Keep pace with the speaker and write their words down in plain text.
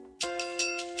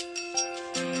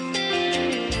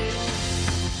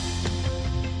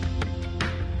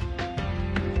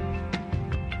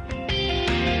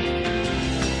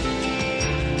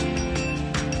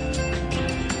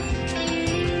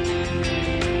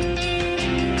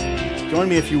Join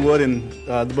me, if you would, in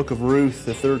the book of Ruth,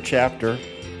 the 3rd chapter.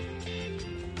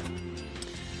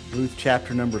 Ruth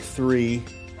chapter number 3.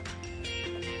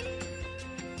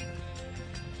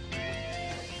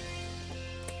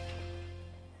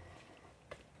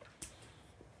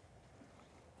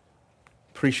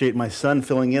 Appreciate my son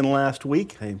filling in last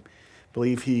week. I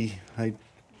believe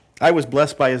I was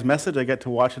blessed by his message. I got to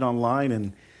watch it online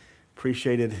and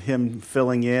appreciated him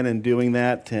filling in and doing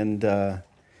that, and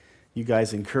you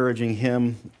guys encouraging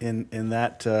him in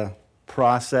that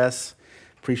process.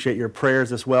 Appreciate your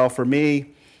prayers as well for me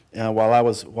while I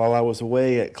was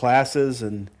away at classes,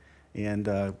 and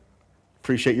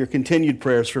appreciate your continued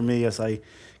prayers for me as I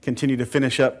continue to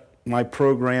finish up my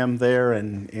program there,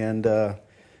 and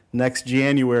next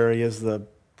January is the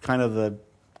kind of the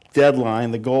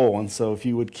deadline, the goal, and so if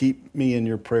you would keep me in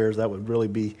your prayers, that would really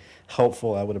be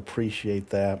helpful. I would appreciate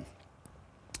that.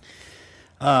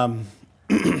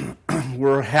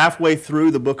 We're halfway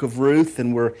through the book of Ruth,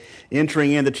 and we're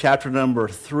entering into chapter number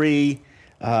 3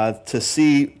 to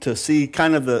see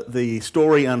kind of the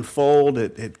story unfold.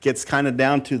 It gets kind of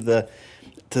down to the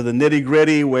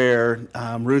nitty-gritty where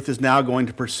Ruth is now going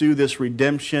to pursue this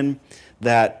redemption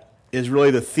that is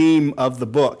really the theme of the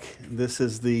book. This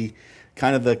is the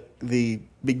kind of the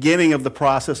beginning of the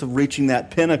process of reaching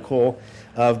that pinnacle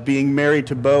of being married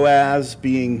to Boaz,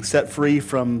 being set free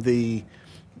from the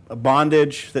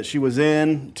bondage that she was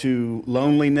in, to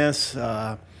loneliness,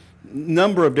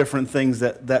 number of different things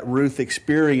that Ruth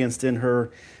experienced in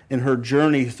her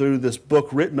journey through this book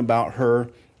written about her,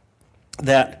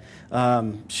 that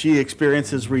she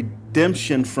experiences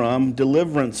redemption from,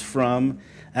 deliverance from,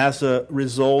 as a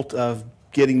result of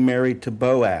getting married to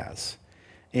Boaz.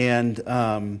 And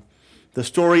the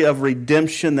story of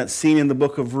redemption that's seen in the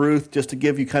book of Ruth, just to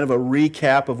give you kind of a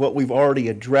recap of what we've already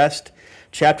addressed.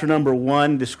 Chapter number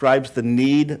 1 describes the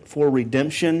need for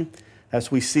redemption,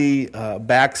 as we see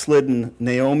backslidden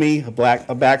Naomi,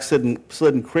 a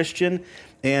backslidden Christian,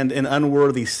 and an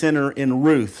unworthy sinner in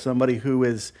Ruth, somebody who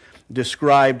is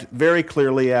described very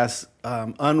clearly as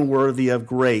unworthy of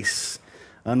grace,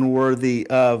 unworthy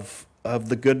of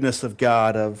the goodness of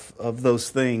God, of those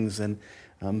things. And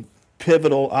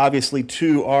pivotal, obviously,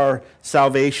 to our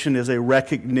salvation is a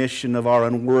recognition of our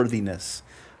unworthiness,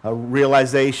 a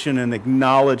realization and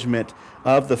acknowledgement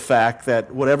of the fact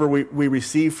that whatever we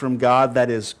receive from God that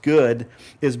is good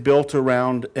is built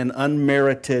around an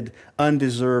unmerited,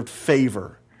 undeserved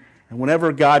favor. And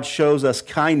whenever God shows us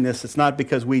kindness, it's not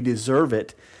because we deserve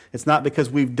it. It's not because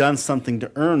we've done something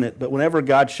to earn it. But whenever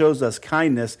God shows us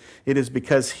kindness, it is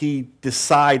because He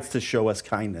decides to show us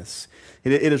kindness.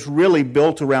 It is really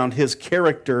built around His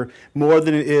character more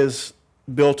than it is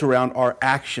built around our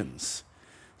actions.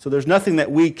 So there's nothing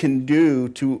that we can do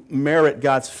to merit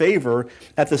God's favor.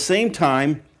 At the same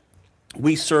time,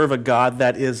 we serve a God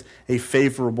that is a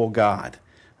favorable God.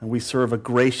 And we serve a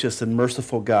gracious and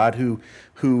merciful God who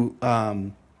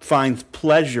finds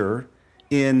pleasure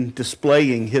in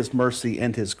displaying His mercy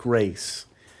and His grace.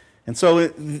 And so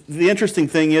the interesting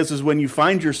thing is when you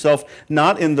find yourself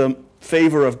not in the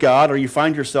favor of God, or you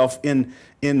find yourself in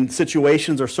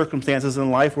situations or circumstances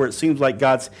in life where it seems like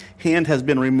God's hand has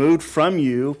been removed from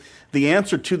you, the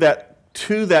answer to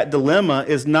that dilemma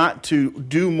is not to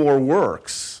do more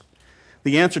works.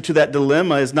 The answer to that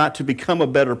dilemma is not to become a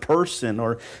better person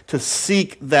or to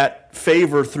seek that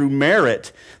favor through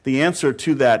merit. The answer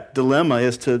to that dilemma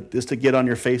is to get on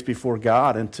your face before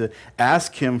God and to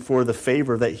ask Him for the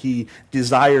favor that He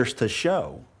desires to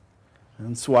show.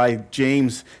 And that's why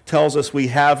James tells us we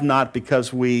have not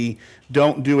because we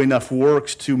don't do enough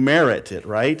works to merit it,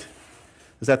 right?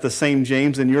 Is that the same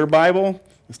James in your Bible?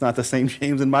 It's not the same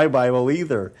James in my Bible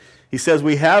either. He says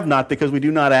we have not because we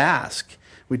do not ask.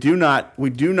 We do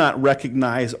not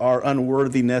recognize our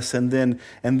unworthiness and then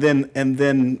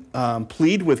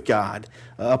plead with God,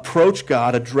 approach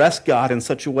God, address God in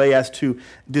such a way as to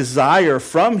desire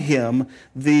from Him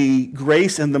the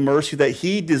grace and the mercy that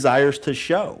He desires to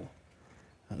show.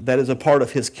 That is a part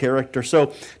of His character.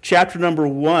 So chapter number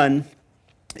 1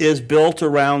 is built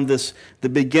around the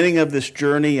beginning of this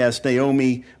journey as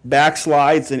Naomi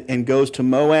backslides and goes to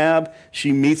Moab.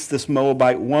 She meets this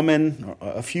Moabite woman,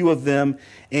 a few of them,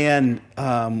 and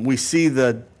we see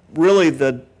the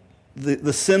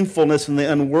sinfulness and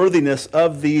the unworthiness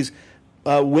of these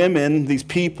women, these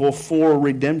people, for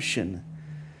redemption.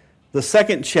 The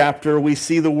second chapter, we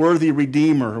see the worthy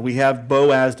Redeemer. We have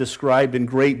Boaz described in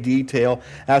great detail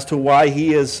as to why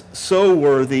he is so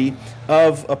worthy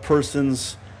of a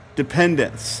person's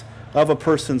dependence, of a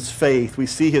person's faith. We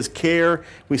see his care,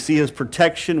 we see his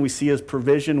protection, we see his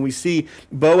provision, we see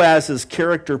Boaz's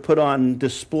character put on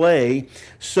display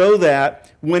so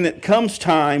that when it comes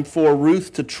time for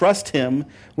Ruth to trust him,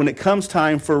 when it comes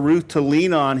time for Ruth to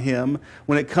lean on him,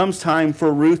 when it comes time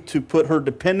for Ruth to put her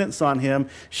dependence on him,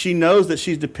 she knows that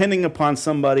she's depending upon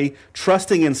somebody,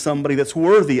 trusting in somebody that's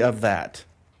worthy of that.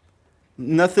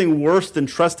 Nothing worse than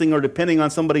trusting or depending on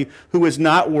somebody who is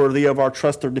not worthy of our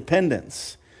trust or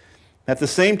dependence. At the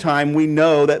same time, we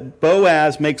know that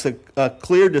Boaz makes a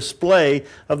clear display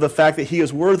of the fact that he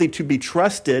is worthy to be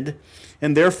trusted,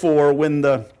 and therefore, when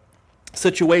the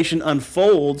situation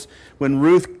unfolds, when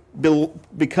Ruth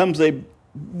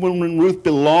when Ruth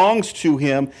belongs to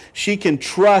him, she can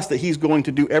trust that he's going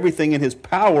to do everything in his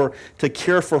power to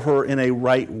care for her in a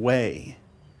right way.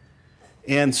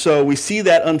 And so we see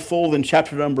that unfold in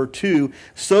chapter number 2,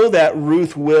 so that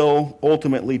Ruth will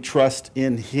ultimately trust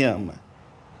in him.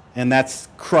 And that's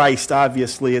Christ,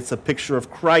 obviously. It's a picture of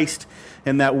Christ,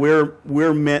 and that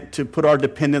we're meant to put our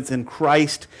dependence in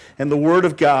Christ. And the Word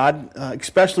of God,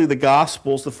 especially the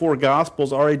Gospels, the 4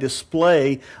 Gospels, are a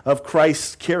display of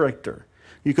Christ's character.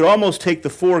 You could almost take the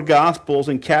 4 Gospels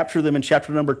and capture them in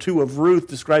chapter number 2 of Ruth,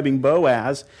 describing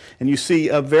Boaz, and you see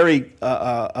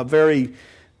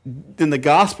in the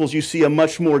Gospels, you see a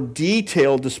much more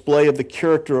detailed display of the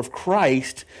character of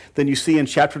Christ than you see in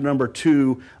chapter number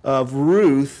 2 of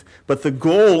Ruth, but the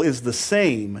goal is the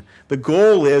same. The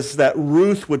goal is that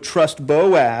Ruth would trust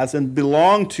Boaz and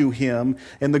belong to him,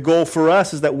 and the goal for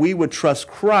us is that we would trust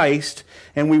Christ,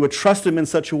 and we would trust him in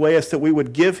such a way as that we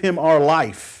would give him our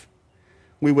life.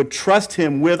 We would trust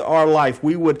him with our life.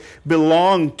 We would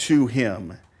belong to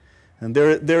him. And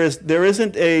there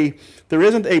isn't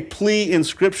a plea in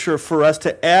Scripture for us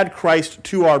to add Christ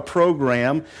to our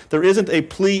program. There isn't a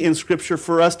plea in Scripture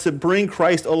for us to bring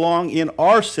Christ along in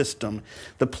our system.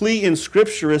 The plea in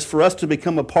Scripture is for us to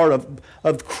become a part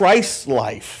of Christ's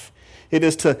life. It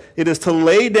is to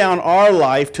lay down our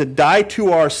life, to die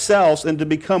to ourselves, and to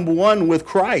become one with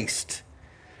Christ.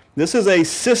 This is a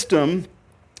system,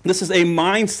 this is a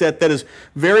mindset that is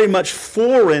very much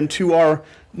foreign to our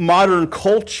modern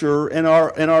culture and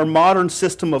our modern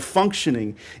system of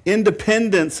functioning.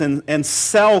 Independence and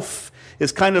self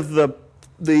is kind of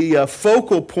the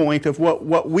focal point of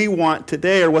what we want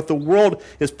today, or what the world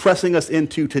is pressing us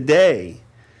into today.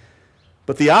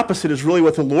 But the opposite is really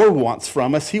what the Lord wants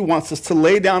from us. He wants us to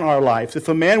lay down our lives. If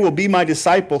a man will be my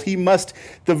disciple, he must,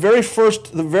 the very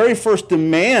first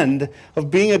demand of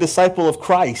being a disciple of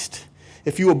Christ,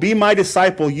 if you will be my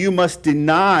disciple, you must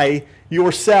deny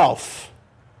yourself.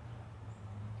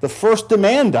 The first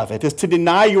demand of it is to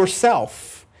deny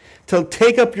yourself, to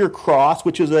take up your cross,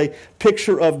 which is a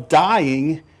picture of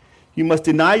dying. You must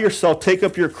deny yourself, take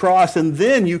up your cross, and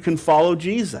then you can follow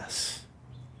Jesus.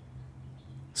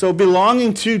 So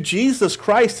belonging to Jesus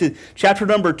Christ, in chapter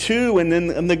number 2 and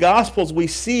in the Gospels, we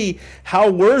see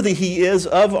how worthy he is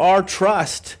of our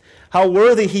trust, how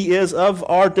worthy he is of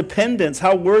our dependence,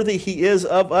 how worthy he is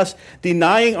of us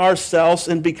denying ourselves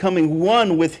and becoming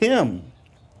one with him.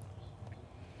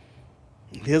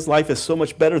 His life is so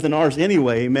much better than ours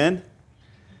anyway, amen?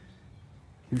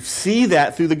 You see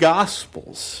that through the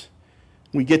Gospels.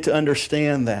 We get to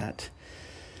understand that.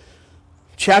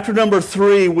 Chapter number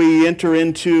 3 we enter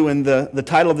into, and the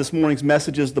title of this morning's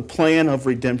message is The Plan of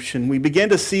Redemption. We begin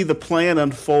to see the plan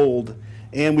unfold,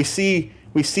 and we see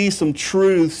some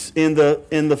truths in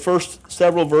the first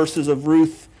several verses of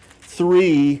Ruth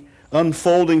 3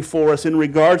 unfolding for us in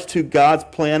regards to God's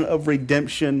plan of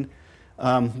redemption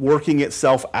working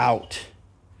itself out.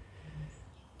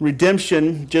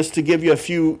 Redemption, just to give you a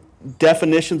few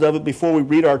definitions of it before we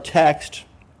read our text.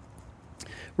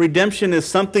 Redemption is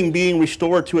something being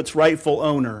restored to its rightful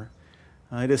owner.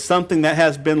 It is something that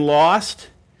has been lost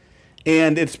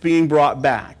and it's being brought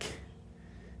back.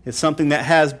 It's something that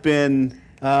has been,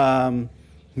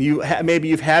 maybe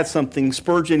you've had something.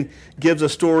 Spurgeon gives a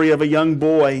story of a young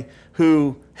boy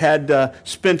who had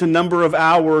spent a number of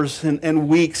hours and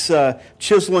weeks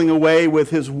chiseling away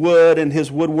with his wood and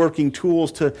his woodworking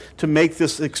tools to make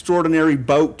this extraordinary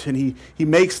boat. And he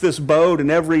makes this boat,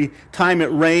 and every time it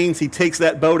rains, he takes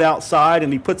that boat outside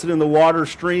and he puts it in the water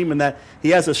stream, and that he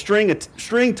has a string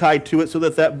tied to it so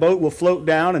that boat will float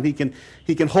down, and he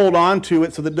can hold on to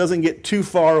it so that it doesn't get too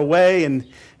far away,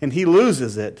 and he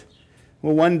loses it.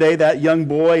 Well, one day that young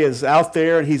boy is out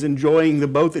there and he's enjoying the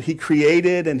boat that he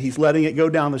created, and he's letting it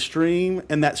go down the stream,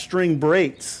 and that string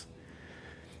breaks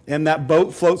and that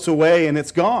boat floats away and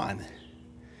it's gone.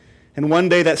 And one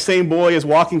day that same boy is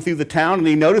walking through the town, and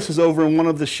he notices over in one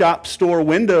of the shop store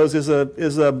windows is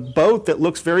a boat that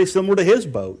looks very similar to his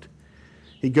boat.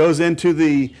 He goes into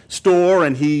the store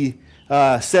and he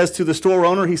says to the store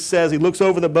owner, he looks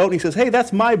over the boat and he says, "Hey,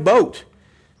 that's my boat."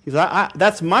 He says,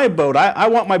 "That's my boat. I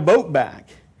want my boat back."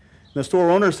 And the store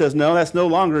owner says, "No, that's no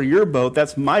longer your boat.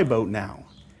 That's my boat now."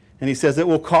 And he says, "It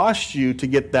will cost you to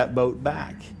get that boat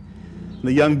back." And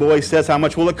the young boy says, "How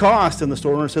much will it cost?" And the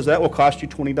store owner says, "That will cost you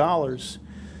 $20.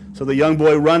 So the young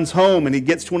boy runs home and he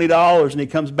gets $20 and he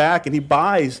comes back and he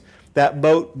buys that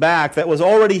boat back that was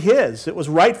already his. It was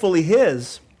rightfully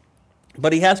his.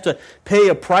 But he has to pay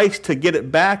a price to get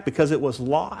it back because it was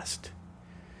lost.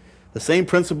 The same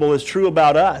principle is true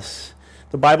about us.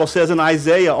 The Bible says in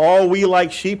Isaiah, "All we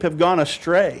like sheep have gone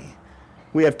astray.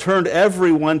 We have turned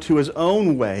everyone to his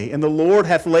own way, and the Lord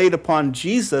hath laid upon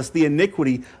Jesus the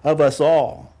iniquity of us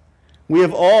all." We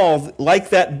have all, like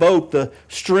that boat, the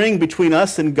string between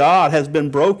us and God has been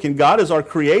broken. God is our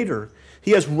creator.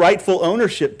 He has rightful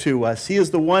ownership to us. He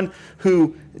is the one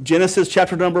who, Genesis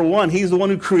chapter number 1, he's the one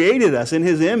who created us in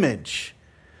his image.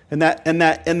 And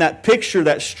that picture,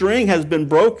 that string has been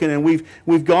broken, and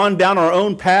we've gone down our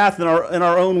own path in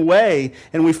our own way,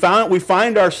 and we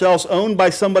find ourselves owned by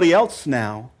somebody else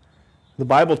now. The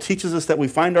Bible teaches us that we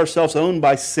find ourselves owned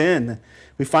by sin.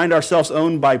 We find ourselves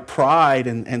owned by pride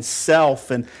and self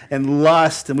and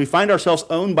lust, and we find ourselves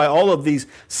owned by all of these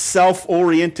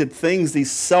self-oriented things,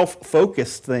 these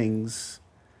self-focused things.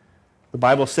 The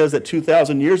Bible says that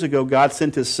 2,000 years ago, God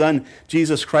sent his Son,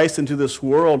 Jesus Christ, into this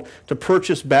world to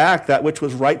purchase back that which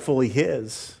was rightfully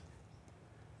his,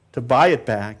 to buy it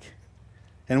back.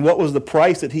 And what was the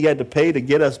price that he had to pay to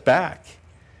get us back?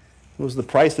 It was the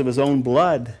price of his own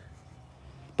blood.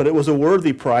 But it was a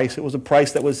worthy price. It was a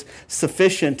price that was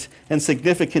sufficient and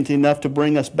significant enough to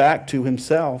bring us back to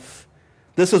himself.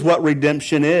 This is what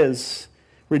redemption is.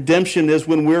 Redemption is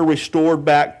when we're restored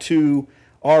back to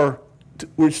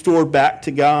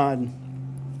God.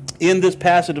 In this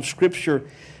passage of Scripture,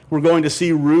 we're going to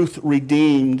see Ruth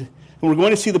redeemed. And we're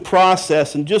going to see the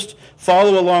process. And just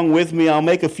follow along with me. I'll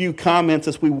make a few comments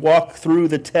as we walk through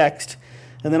the text.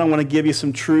 And then I want to give you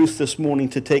some truth this morning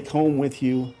to take home with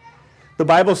you. The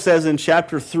Bible says in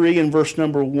chapter 3 and verse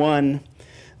number 1,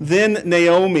 "Then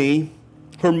Naomi,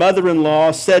 her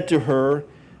mother-in-law, said to her,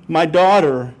 'My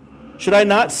daughter, should I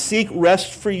not seek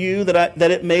rest for you that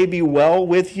it may be well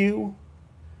with you?'"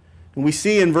 And we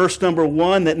see in verse number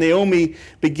 1 that Naomi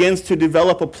begins to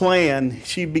develop a plan.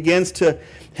 She begins to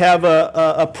have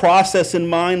a process in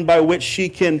mind by which she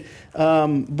can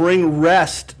bring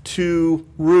rest to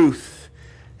Ruth.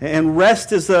 And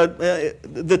rest is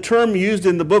the term used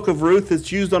in the book of Ruth.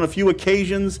 It's used on a few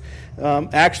occasions.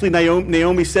 Actually,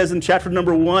 Naomi says in chapter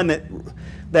number 1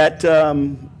 that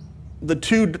the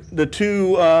two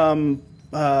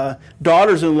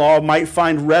daughters-in-law might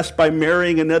find rest by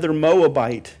marrying another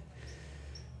Moabite.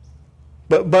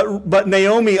 But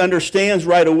Naomi understands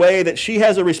right away that she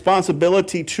has a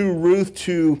responsibility to Ruth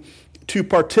to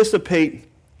participate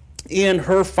in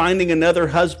her finding another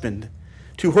husband,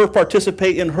 to her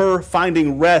participate in her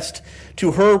finding rest,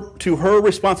 to her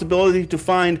responsibility to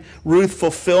find Ruth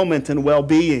fulfillment and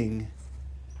well-being.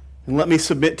 And let me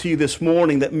submit to you this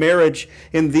morning that marriage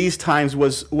in these times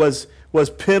was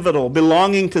pivotal.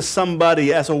 Belonging to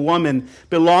somebody as a woman,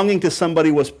 belonging to somebody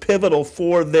was pivotal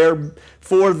for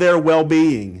their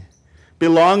well-being.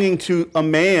 Belonging to a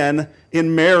man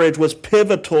in marriage was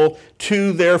pivotal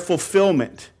to their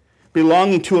fulfillment.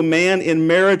 Belonging to a man in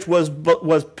marriage was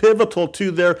pivotal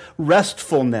to their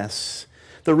restfulness.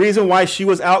 The reason why she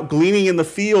was out gleaning in the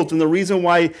fields and the reason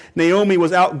why Naomi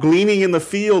was out gleaning in the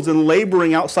fields and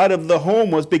laboring outside of the home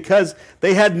was because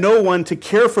they had no one to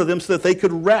care for them so that they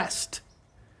could rest.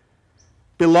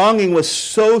 Belonging was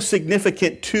so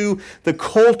significant to the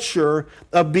culture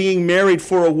of being married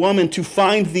for a woman to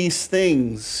find these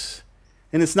things.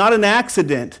 And it's not an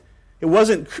accident. It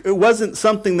wasn't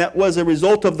something that was a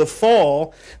result of the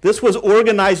fall. This was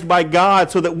organized by God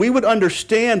so that we would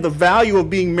understand the value of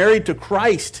being married to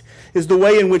Christ is the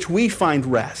way in which we find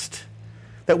rest.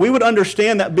 That we would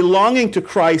understand that belonging to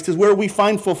Christ is where we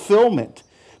find fulfillment.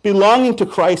 Belonging to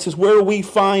Christ is where we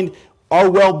find our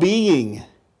well-being.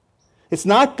 It's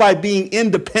not by being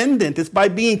independent. It's by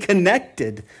being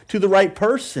connected to the right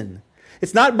person.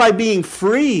 It's not by being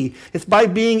free. It's by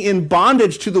being in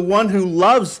bondage to the one who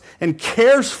loves and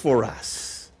cares for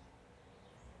us.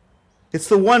 It's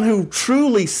the one who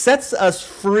truly sets us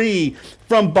free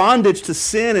from bondage to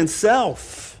sin and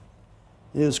self.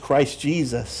 It is Christ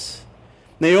Jesus.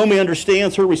 Naomi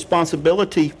understands her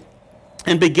responsibility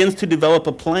and begins to develop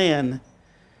a plan.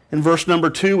 In verse number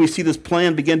 2, we see this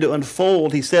plan begin to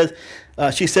unfold. She says,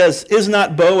 "Is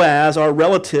not Boaz our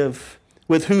relative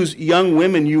with whose young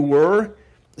women you were,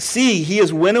 See, he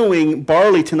is winnowing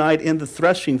barley tonight in the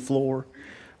threshing floor.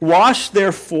 Wash,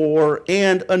 therefore,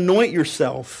 and anoint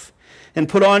yourself, and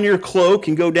put on your cloak,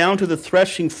 and go down to the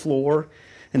threshing floor,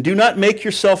 and do not make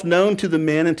yourself known to the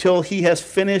men until he has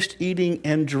finished eating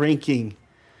and drinking.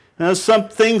 Now, some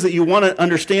things that you want to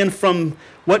understand from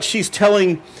what she's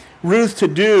telling Ruth to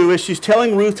do is she's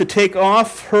telling Ruth to take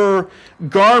off her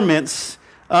garments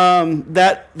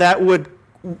that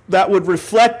would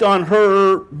reflect on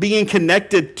her being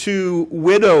connected to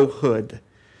widowhood.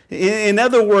 In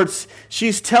other words,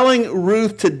 she's telling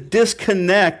Ruth to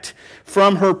disconnect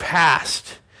from her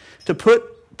past, to put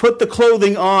the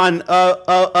clothing on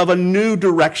of a new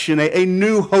direction, a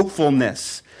new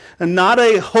hopefulness, and not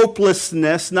a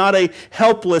hopelessness, not a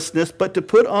helplessness, but to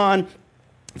put on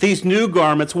these new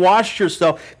garments. Wash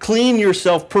yourself, clean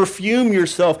yourself, perfume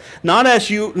yourself, not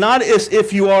as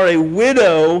if you are a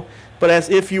widow, but as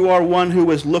if you are one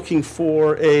who is looking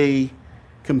for a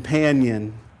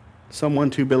companion, someone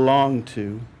to belong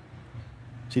to.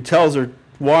 She tells her,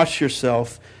 wash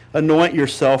yourself, anoint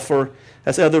yourself, or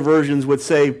as other versions would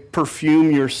say,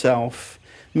 perfume yourself.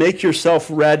 Make yourself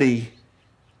ready.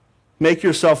 Make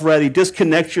yourself ready.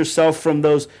 Disconnect yourself from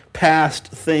those past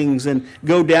things and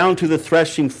go down to the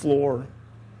threshing floor.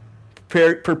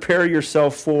 Prepare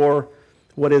yourself for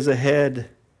what is ahead.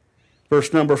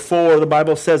 Verse number 4, the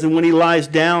Bible says, and when he lies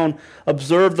down,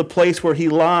 observe the place where he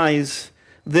lies.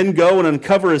 Then go and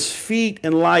uncover his feet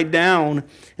and lie down,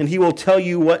 and he will tell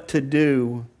you what to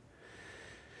do.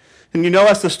 And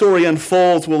as the story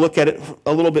unfolds, we'll look at it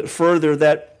a little bit further,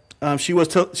 that she was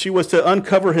to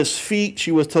uncover his feet.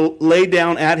 She was to lay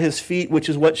down at his feet, which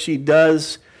is what she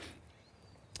does.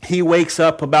 He wakes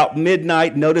up about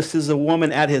midnight, notices a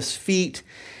woman at his feet,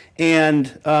 and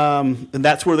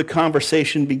that's where the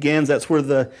conversation begins. That's where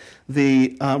the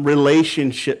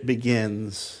relationship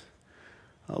begins.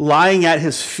 Lying at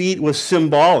his feet was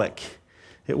symbolic.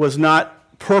 It was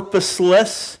not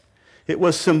purposeless. It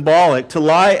was symbolic. To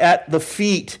lie at the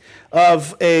feet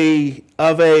of a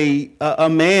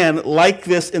man like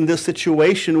this in this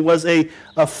situation was a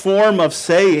form of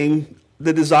saying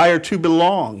the desire to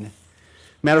belong.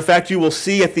 Matter of fact, you will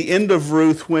see at the end of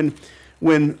Ruth when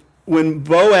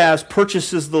Boaz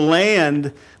purchases the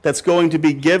land that's going to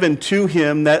be given to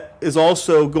him, that is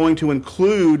also going to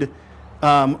include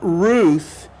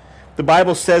Ruth. The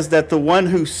Bible says that the one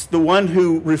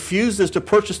who refuses to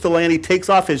purchase the land, he takes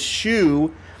off his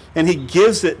shoe and he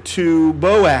gives it to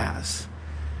Boaz.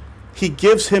 He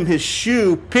gives him his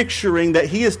shoe, picturing that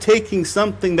he is taking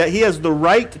something that he has the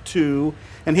right to,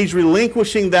 and he's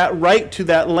relinquishing that right to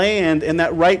that land and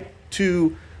that right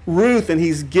to Ruth, and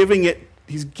he's giving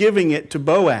it to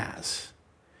Boaz.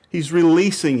 He's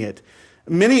releasing it.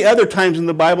 Many other times in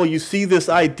the Bible you see this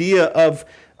idea of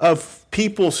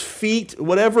people's feet,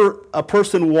 whatever a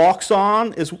person walks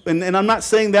on is, and I'm not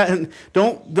saying that, and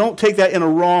don't take that in a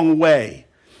wrong way,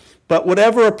 but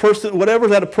whatever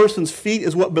that a person's feet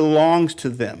is what belongs to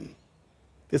them.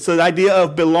 It's the idea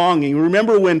of belonging.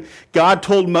 Remember when God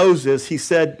told Moses, he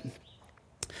said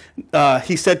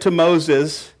to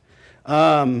Moses,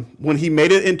 when he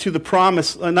made it into the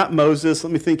promise, not Moses,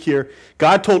 let me think here.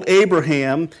 God told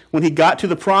Abraham, when he got to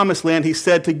the promised land, he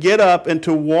said to get up and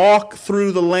to walk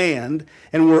through the land,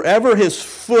 and wherever his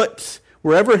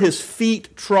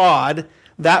feet trod,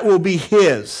 that will be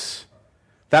his.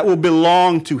 That will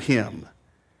belong to him.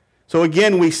 So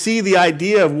again, we see the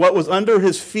idea of what was under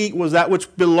his feet was that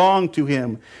which belonged to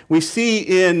him. We see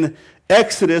in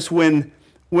Exodus when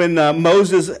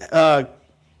Moses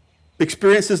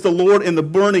experiences the Lord in the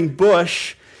burning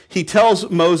bush, he tells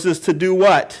Moses to do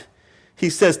what? He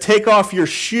says, take off your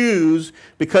shoes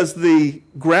because the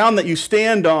ground that you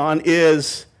stand on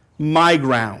is my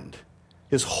ground,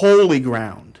 is holy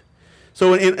ground.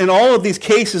 So in all of these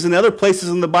cases and other places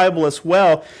in the Bible as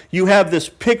well, you have this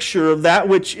picture of that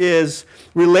which is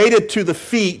related to the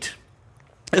feet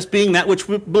as being that which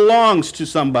belongs to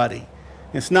somebody.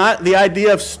 It's not the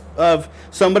idea of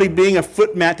somebody being a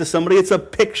footmat to somebody. It's a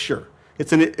picture.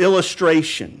 It's an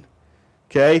illustration.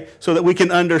 Okay? So that we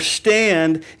can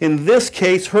understand, in this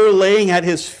case, her laying at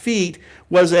his feet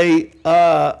was in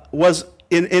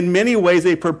many ways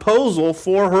a proposal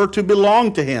for her to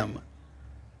belong to him.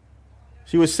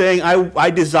 She was saying, I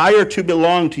desire to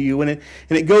belong to you. And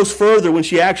it goes further when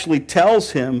she actually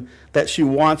tells him that she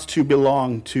wants to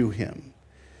belong to him.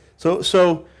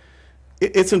 So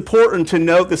it's important to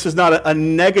note this is not a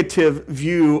negative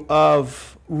view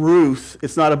of Ruth.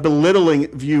 It's not a belittling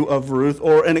view of Ruth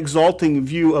or an exalting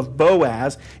view of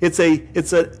Boaz. It's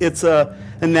a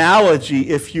analogy,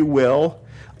 if you will,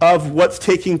 of what's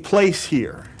taking place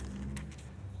here.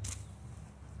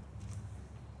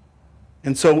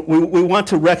 And so we want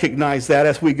to recognize that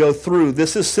as we go through.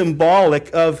 This is symbolic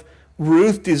of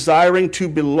Ruth desiring to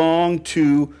belong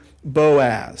to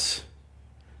Boaz.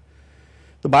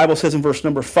 The Bible says in verse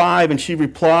number 5, and she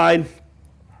replied,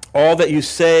 all that you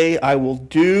say I will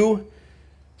do.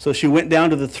 So she went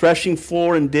down to the threshing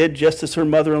floor and did just as her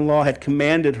mother-in-law had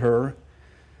commanded her.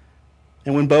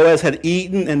 And when Boaz had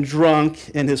eaten and drunk,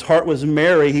 and his heart was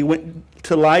merry, he went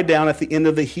to lie down at the end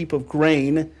of the heap of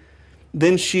grain.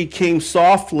 Then she came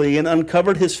softly and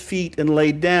uncovered his feet and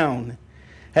lay down.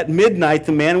 At midnight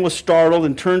the man was startled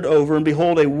and turned over, and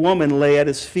behold, a woman lay at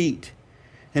his feet.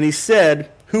 And he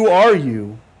said, who are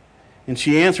you? And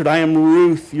she answered, I am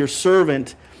Ruth, your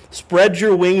servant. Spread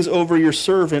your wings over your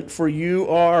servant, for you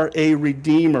are a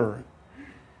redeemer.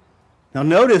 Now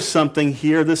notice something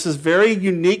here. This is very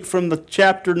unique from the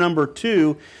chapter number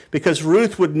 2, because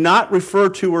Ruth would not refer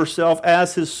to herself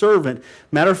as his servant.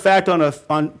 Matter of fact,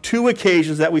 on 2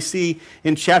 occasions that we see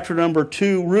in chapter number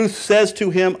 2, Ruth says to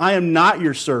him, I am not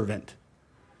your servant.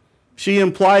 She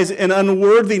implies an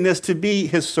unworthiness to be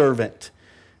his servant.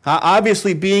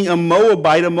 Obviously, being a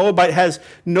Moabite has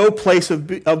no place of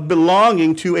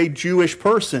belonging to a Jewish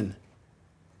person.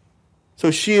 So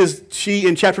she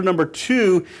in chapter number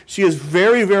 2, she is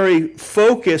very, very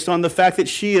focused on the fact that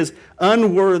she is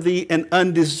unworthy and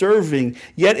undeserving.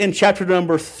 Yet in chapter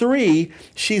number 3,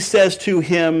 she says to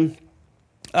him,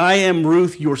 I am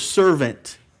Ruth, your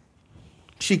servant.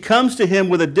 She comes to him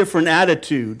with a different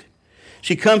attitude.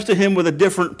 She comes to him with a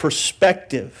different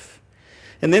perspective.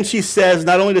 And then she says,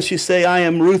 not only does she say, I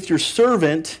am Ruth, your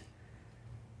servant,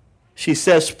 she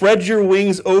says, spread your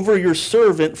wings over your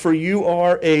servant, for you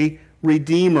are a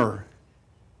redeemer.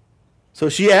 So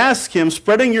she asks him,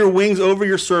 spreading your wings over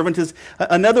your servant is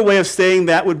another way of saying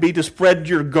that would be to spread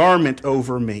your garment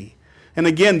over me. And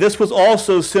again, this was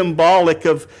also symbolic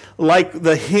of like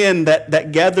the hen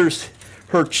that gathers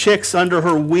her chicks under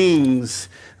her wings.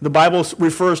 The Bible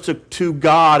refers to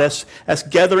God as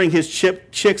gathering his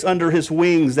chicks under his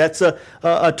wings. That's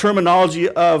a terminology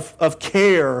of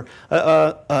care,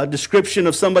 a description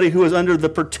of somebody who is under the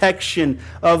protection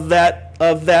of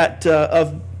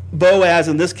Boaz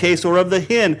in this case, or of the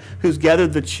hen who's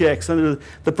gathered the chicks, under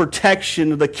the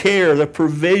protection, the care, the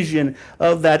provision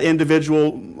of that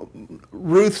individual.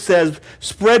 Ruth says,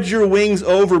 spread your wings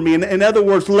over me. In other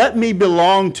words, let me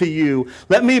belong to you.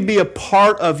 Let me be a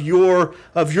part of your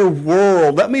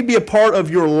world. Let me be a part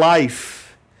of your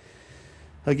life.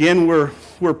 Again,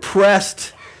 we're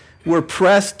pressed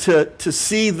to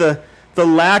see the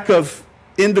lack of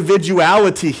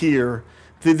individuality here,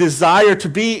 the desire to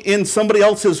be in somebody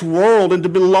else's world and to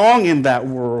belong in that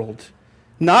world.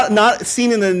 Not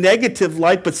seen in a negative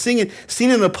light, but seen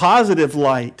in a positive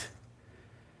light.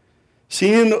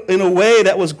 Seen in a way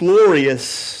that was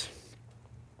glorious.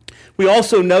 We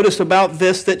also notice about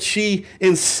this that she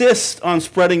insists on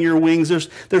spreading your wings.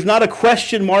 There's not a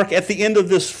question mark at the end of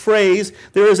this phrase.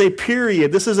 There is a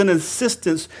period. This is an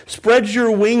insistence. Spread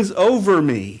your wings over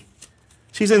me.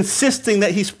 She's insisting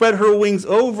that he spread her wings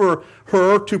over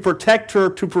her to protect her,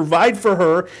 to provide for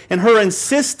her. And her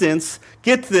insistence,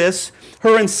 get this,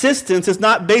 her insistence is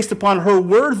not based upon her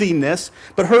worthiness,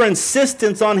 but her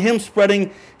insistence on him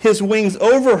spreading his wings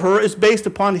over her is based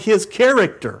upon his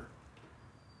character.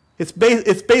 It's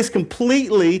based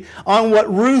completely on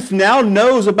what Ruth now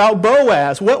knows about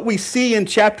Boaz. What we see in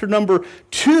chapter number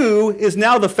 2 is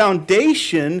now the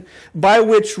foundation by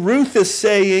which Ruth is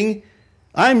saying,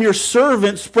 I'm your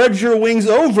servant, spread your wings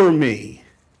over me.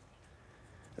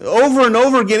 Over and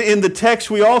over again in the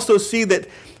text, we also see that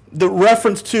the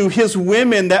reference to his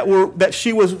women that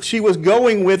she was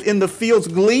going with in the fields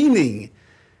gleaning.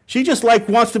 She just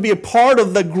wants to be a part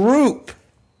of the group,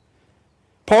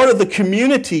 part of the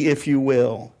community, if you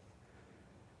will.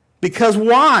 Because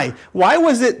why? Why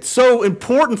was it so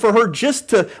important for her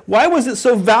why was it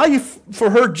so valuable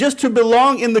for her just to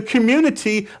belong in the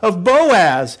community of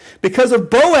Boaz? Because of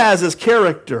Boaz's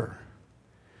character.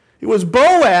 It was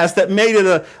Boaz that made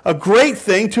it a great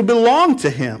thing to belong to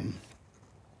him.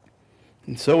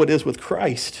 And so it is with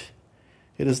Christ.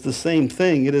 It is the same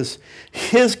thing. It is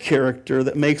his character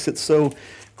that makes it so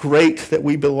great that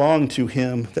we belong to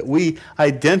him, that we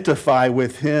identify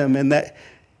with him, and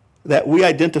that we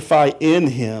identify in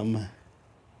him.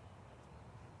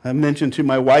 I mentioned to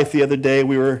my wife the other day,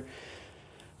 we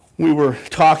were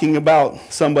talking about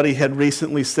somebody had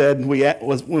recently said,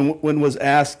 when was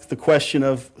asked the question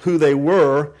of who they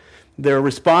were, their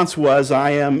response was,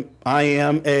 I am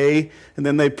a, and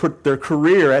then they put their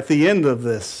career at the end of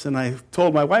this. And I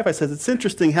told my wife, I said, it's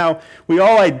interesting how we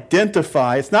all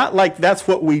identify. It's not like that's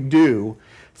what we do,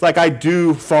 It's like I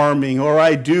do farming, or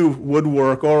I do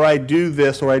woodwork, or I do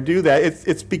this, or I do that.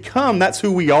 It's become, that's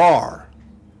who we are.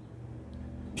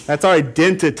 That's our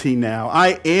identity now.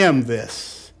 I am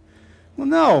this. Well,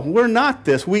 no, we're not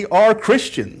this. We are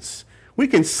Christians. We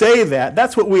can say that.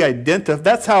 That's what we identify.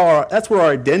 That's where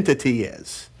our identity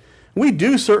is. We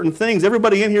do certain things.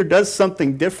 Everybody in here does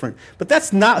something different. But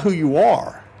that's not who you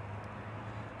are.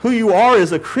 Who you are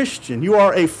is a Christian. You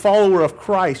are a follower of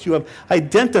Christ. You have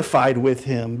identified with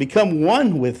him, become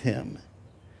one with him.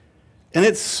 And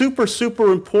it's super,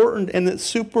 super important, and it's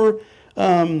super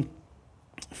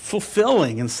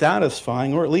fulfilling and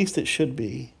satisfying, or at least it should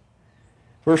be.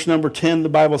 Verse number 10, the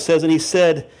Bible says, and he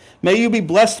said, may you be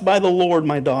blessed by the Lord,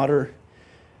 my daughter.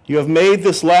 You have made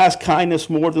this last kindness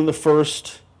more than the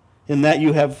first, in that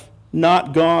you have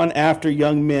not gone after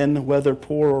young men, whether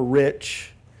poor or rich.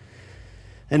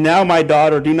 And now, my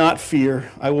daughter, do not fear.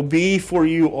 I will be for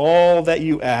you all that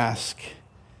you ask.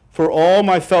 For all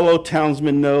my fellow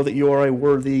townsmen know that you are a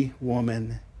worthy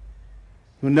woman.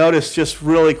 You'll notice just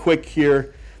really quick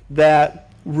here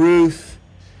that Ruth,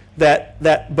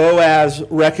 that Boaz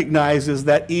recognizes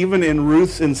that even in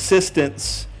Ruth's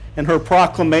insistence and her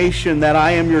proclamation that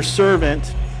I am your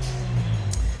servant,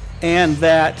 and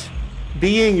that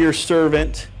being your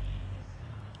servant,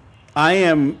 I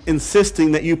am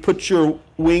insisting that you put your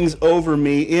wings over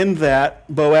me, in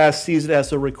that Boaz sees it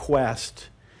as a request.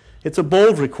 It's a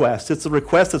bold request. It's a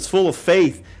request that's full of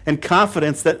faith and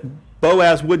confidence that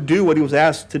Boaz would do what he was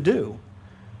asked to do.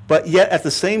 But yet at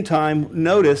the same time,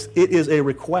 notice it is a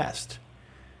request.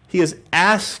 She is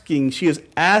asking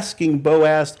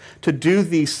Boaz to do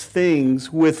these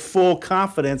things with full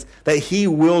confidence that he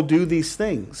will do these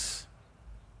things.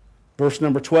 Verse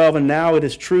number 12, and now it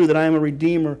is true that I am a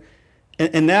redeemer.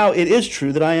 And now it is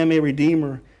true that I am a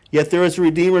redeemer. Yet there is a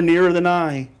redeemer nearer than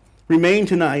I. Remain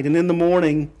tonight, and in the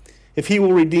morning, if he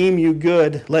will redeem you,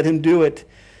 good, let him do it.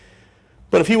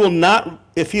 But if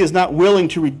he is not willing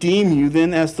to redeem you,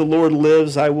 then as the Lord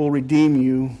lives, I will redeem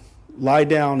you. Lie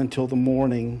down until the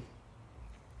morning.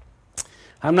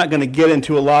 I'm not going to get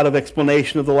into a lot of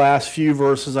explanation of the last few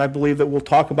verses. I believe that we'll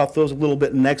talk about those a little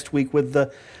bit next week with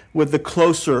the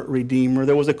closer redeemer.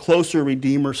 There was a closer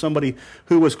redeemer, somebody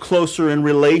who was closer in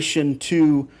relation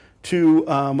to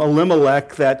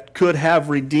Elimelech, that could have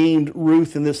redeemed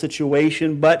Ruth in this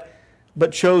situation, but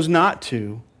chose not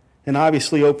to, and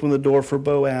obviously opened the door for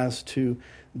Boaz to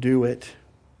do it.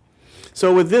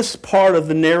 So with this part of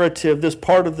the narrative, this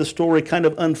part of the story kind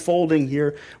of unfolding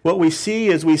here, what we see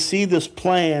is this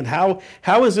plan. How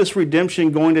is this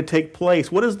redemption going to take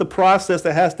place? What is the process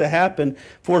that has to happen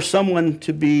for someone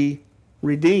to be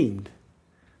redeemed?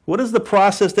 What is the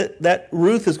process that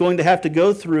Ruth is going to have to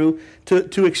go through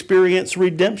to experience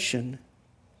redemption?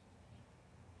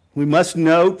 We must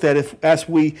note that as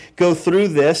we go through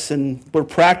this, and we're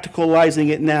practicalizing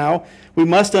it now, we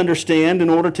must understand, in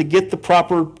order to get the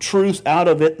proper truths out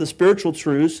of it, the spiritual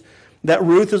truths, that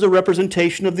Ruth is a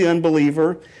representation of the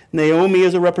unbeliever, Naomi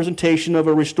is a representation of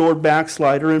a restored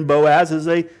backslider, and Boaz is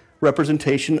a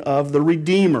representation of the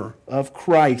Redeemer, of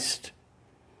Christ.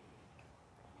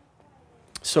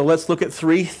 So let's look at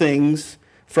three things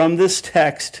from this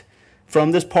text,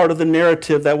 from this part of the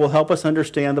narrative, that will help us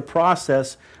understand the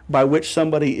process by which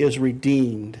somebody is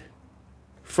redeemed.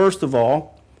 First of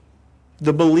all,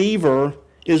 the believer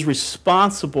is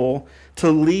responsible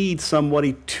to lead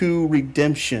somebody to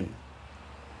redemption.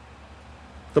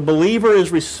 The believer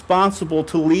is responsible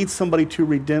to lead somebody to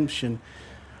redemption.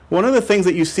 One of the things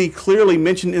that you see clearly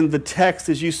mentioned in the text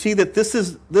is you see that this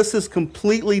is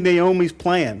completely Naomi's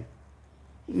plan.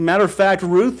 Matter of fact,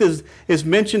 Ruth is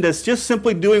mentioned as just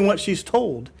simply doing what she's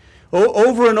told.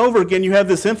 Over and over again, you have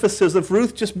this emphasis of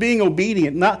Ruth just being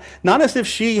obedient, not as if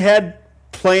she had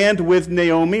planned with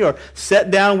Naomi or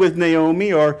sat down with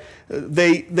Naomi, or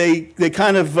they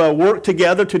kind of worked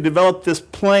together to develop this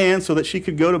plan so that she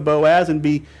could go to Boaz and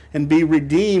be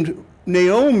redeemed.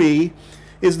 Naomi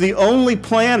is the only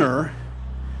planner.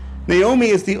 Naomi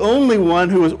is the only one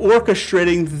who is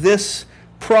orchestrating this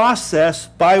process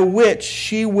by which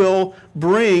she will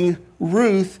bring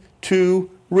Ruth to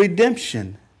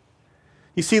redemption.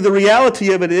 You see, the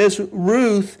reality of it is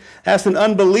Ruth, as an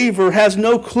unbeliever, has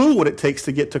no clue what it takes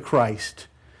to get to Christ.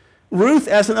 Ruth,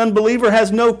 as an unbeliever,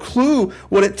 has no clue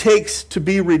what it takes to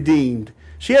be redeemed.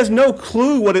 She has no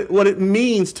clue what it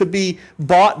means to be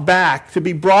bought back, to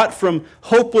be brought from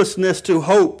hopelessness to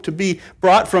hope, to be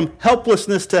brought from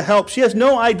helplessness to help. She has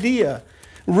no idea.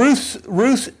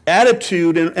 Ruth's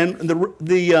attitude and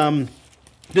the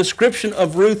description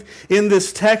of Ruth in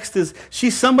this text is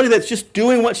she's somebody that's just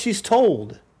doing what she's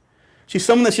told. She's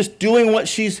someone that's just doing what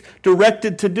she's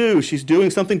directed to do. She's doing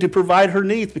something to provide her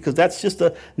needs because that's just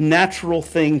a natural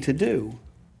thing to do.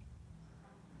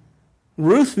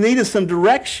 Ruth needed some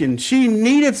direction. She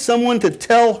needed someone to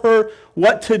tell her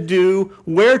what to do,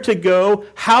 where to go,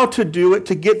 how to do it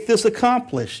to get this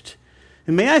accomplished.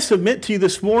 And may I submit to you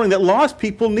this morning that lost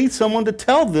people need someone to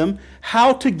tell them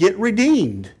how to get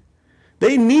redeemed.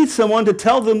 They need someone to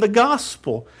tell them the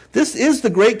gospel. This is the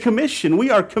Great Commission. We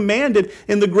are commanded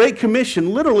in the Great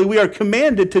Commission, literally we are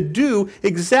commanded to do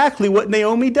exactly what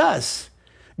Naomi does.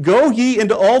 Go ye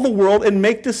into all the world and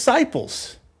make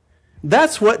disciples.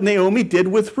 That's what Naomi did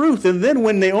with Ruth. And then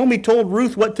when Naomi told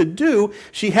Ruth what to do,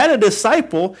 she had a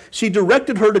disciple. She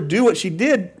directed her to do what she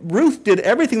did. Ruth did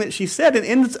everything that she said and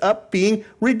ends up being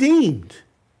redeemed.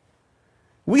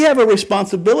 We have a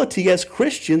responsibility as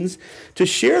Christians to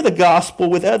share the gospel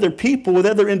with other people, with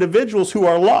other individuals who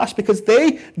are lost because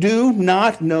they do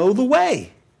not know the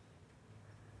way.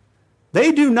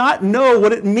 They do not know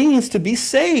what it means to be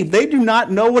saved. They do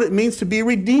not know what it means to be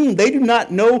redeemed. They do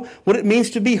not know what it means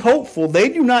to be hopeful. They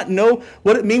do not know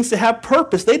what it means to have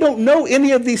purpose. They don't know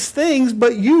any of these things,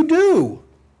 but you do.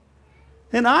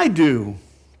 And I do.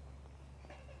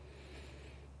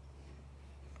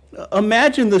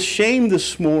 Imagine the shame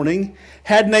this morning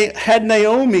had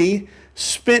Naomi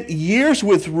spent years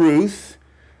with Ruth,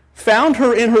 found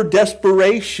her in her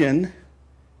desperation,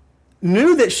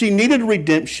 knew that she needed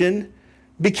redemption,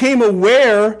 became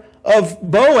aware of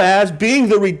Boaz being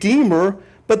the Redeemer,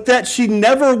 but that she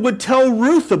never would tell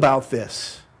Ruth about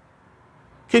this.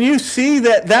 Can you see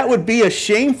that that would be a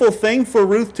shameful thing for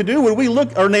Ruth to do? Would we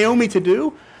look, or Naomi to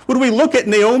do? Would we look at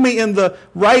Naomi in the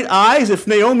right eyes if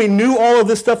Naomi knew all of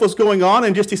this stuff was going on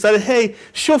and just decided, hey,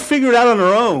 she'll figure it out on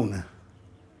her own?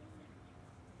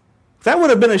 That would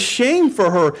have been a shame for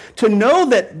her to know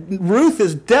that Ruth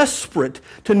is desperate,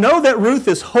 to know that Ruth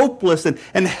is hopeless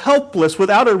and helpless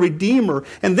without a Redeemer,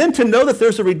 and then to know that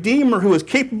there's a Redeemer who is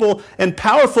capable and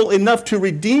powerful enough to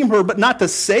redeem her, but not to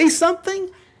say something?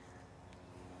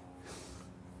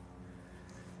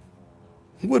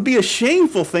 It would be a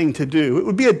shameful thing to do. It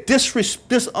would be a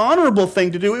dishonorable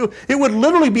thing to do. It would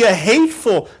literally be a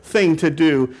hateful thing to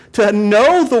do. To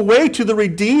know the way to the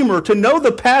Redeemer, to know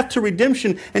the path to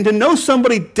redemption, and to know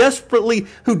somebody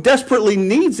who desperately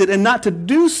needs it and not to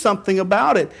do something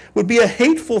about it would be a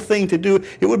hateful thing to do.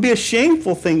 It would be a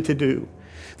shameful thing to do.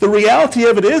 The reality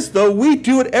of it is, though, we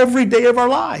do it every day of our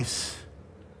lives.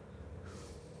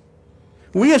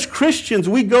 We as Christians,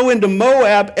 we go into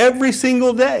Moab every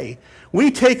single day. We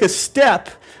take a step,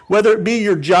 whether it be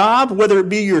your job, whether it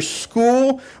be your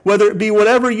school, whether it be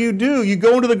whatever you do. You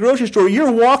go into the grocery store,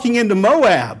 you're walking into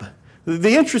Moab.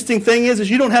 The interesting thing is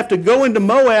you don't have to go into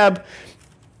Moab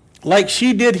like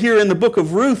she did here in the book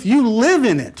of Ruth. You live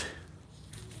in it.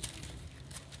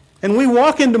 And we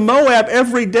walk into Moab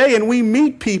every day and we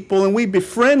meet people and we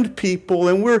befriend people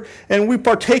and we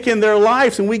partake in their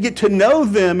lives and we get to know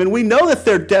them and we know that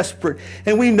they're desperate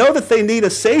and we know that they need a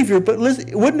Savior. But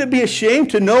listen, wouldn't it be a shame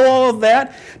to know all of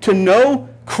that, to know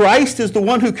Christ is the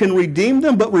one who can redeem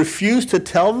them but refuse to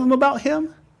tell them about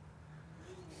Him?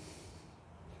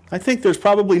 I think there's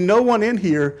probably no one in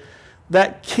here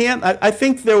that can't. I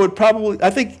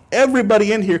think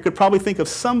everybody in here could probably think of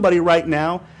somebody right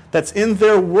now that's in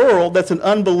their world, that's an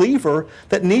unbeliever,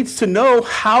 that needs to know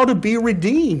how to be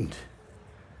redeemed.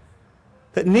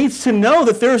 That needs to know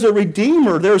that there's a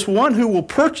Redeemer. There's one who will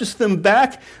purchase them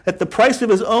back at the price of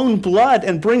His own blood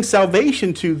and bring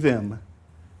salvation to them.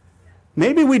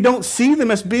 Maybe we don't see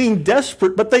them as being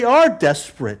desperate, but they are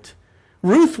desperate.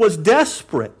 Ruth was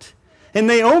desperate, and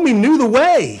Naomi knew the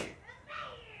way.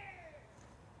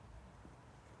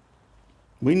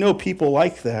 We know people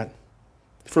like that.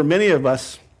 For many of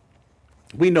us,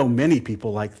 we know many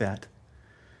people like that.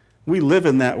 We live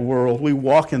in that world. We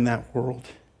walk in that world.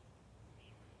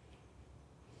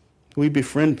 We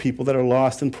befriend people that are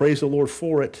lost and praise the Lord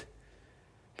for it.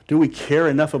 But do we care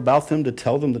enough about them to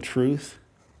tell them the truth?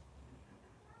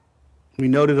 We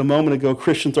noted a moment ago,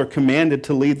 Christians are commanded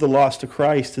to lead the lost to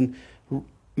Christ. And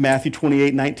Matthew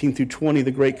 28:19 through 20,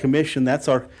 the Great Commission, that's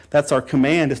our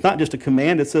command. It's not just a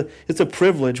command, it's a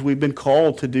privilege. We've been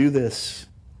called to do this.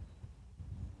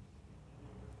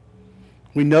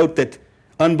 We note that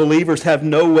unbelievers have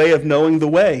no way of knowing the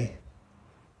way.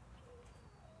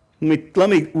 Let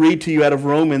me read to you out of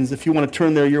Romans. If you want to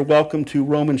turn there, you're welcome to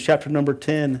Romans chapter number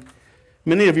 10.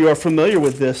 Many of you are familiar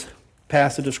with this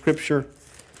passage of Scripture.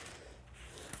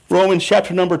 Romans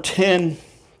chapter number 10,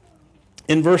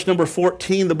 in verse number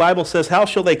 14, the Bible says, how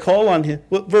shall they call on Him?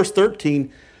 Verse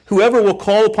 13, whoever will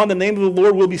call upon the name of the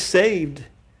Lord will be saved.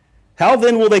 How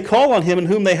then will they call on Him in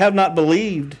whom they have not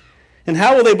believed? And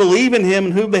how will they believe in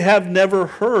him whom they have never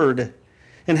heard?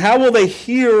 And how will they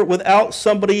hear without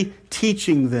somebody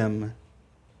teaching them?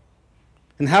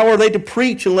 And how are they to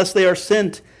preach unless they are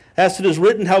sent? As it is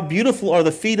written, how beautiful are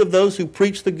the feet of those who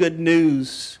preach the good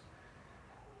news.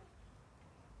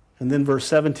 And then verse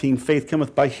 17, faith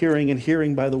cometh by hearing, and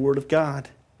hearing by the word of God.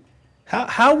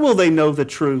 How will they know the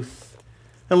truth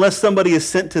unless somebody is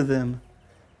sent to them?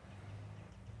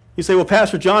 You say, well,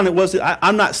 Pastor John,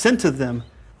 I'm not sent to them.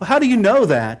 Well, how do you know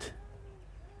that?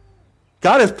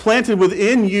 God has planted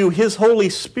within you his Holy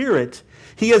Spirit.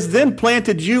 He has then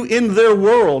planted you in their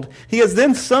world. He has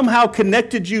then somehow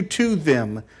connected you to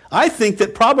them. I think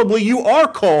that probably you are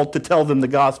called to tell them the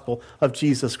gospel of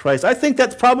Jesus Christ. I think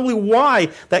that's probably why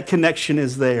that connection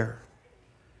is there.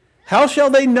 How shall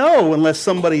they know unless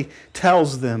somebody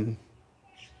tells them?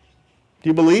 Do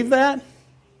you believe that?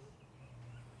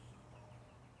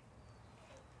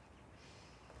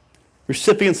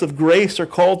 Recipients of grace are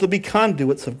called to be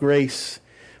conduits of grace.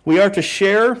 We are to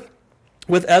share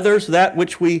with others that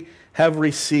which we have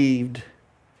received.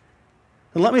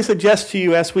 And let me suggest to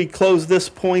you as we close this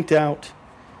point out,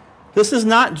 this is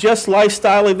not just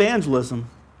lifestyle evangelism.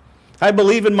 I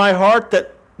believe in my heart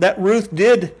that Ruth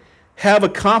did have a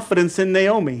confidence in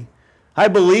Naomi. I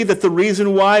believe that the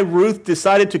reason why Ruth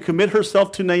decided to commit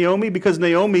herself to Naomi, because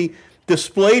Naomi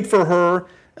displayed for her,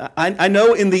 I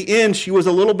know in the end she was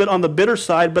a little bit on the bitter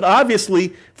side, but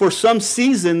obviously for some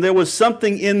season there was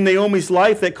something in Naomi's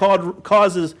life that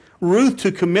causes Ruth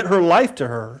to commit her life to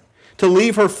her, to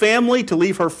leave her family, to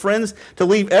leave her friends, to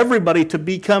leave everybody, to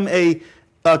become a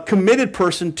committed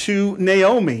person to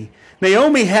Naomi.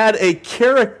 Naomi had a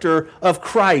character of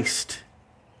Christ.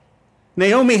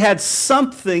 Naomi had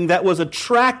something that was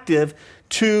attractive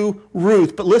to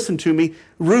Ruth. But listen to me,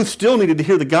 Ruth still needed to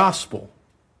hear the gospel.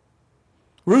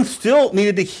 Ruth still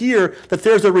needed to hear that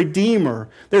there's a Redeemer.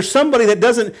 There's somebody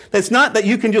that's not that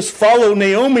you can just follow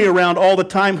Naomi around all the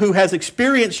time who has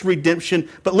experienced redemption.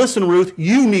 But listen, Ruth,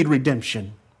 you need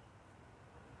redemption.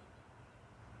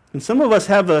 And some of us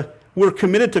we're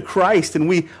committed to Christ and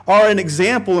we are an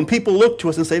example, and people look to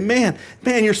us and say, man,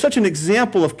 you're such an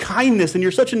example of kindness and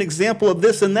you're such an example of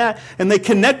this and that. And they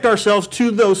connect ourselves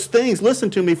to those things. Listen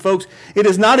to me, folks. It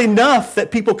is not enough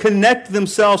that people connect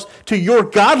themselves to your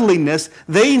godliness.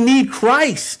 They need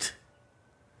Christ.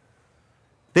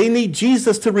 They need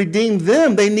Jesus to redeem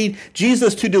them. They need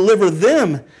Jesus to deliver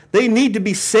them. They need to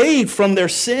be saved from their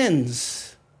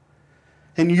sins.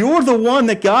 And you're the one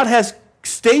that God has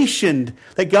stationed,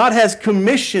 that God has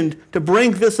commissioned to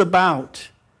bring this about.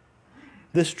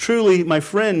 This truly, my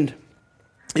friend,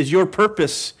 is your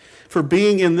purpose for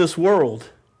being in this world,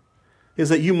 is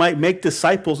that you might make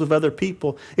disciples of other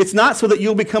people. It's not so that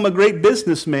you'll become a great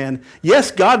businessman. Yes,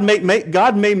 God may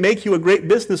make you a great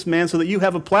businessman so that you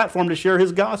have a platform to share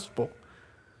his gospel.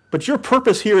 But your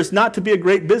purpose here is not to be a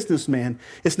great businessman.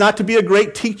 It's not to be a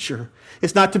great teacher.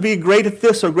 It's not to be great at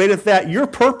this or great at that. Your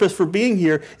purpose for being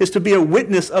here is to be a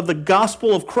witness of the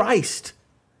gospel of Christ.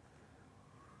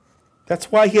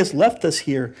 That's why he has left us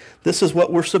here. This is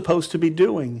what we're supposed to be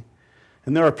doing.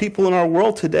 And there are people in our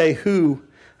world today who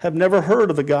have never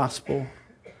heard of the gospel,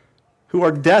 who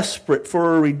are desperate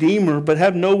for a redeemer but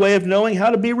have no way of knowing how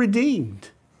to be redeemed.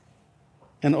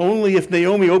 And only if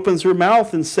Naomi opens her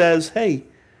mouth and says, hey,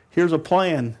 here's a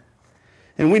plan.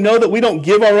 And we know that we don't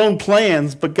give our own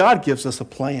plans, but God gives us a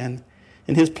plan.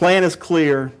 And his plan is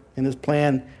clear, and his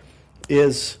plan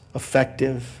is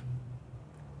effective.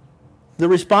 The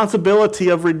responsibility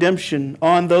of redemption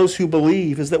on those who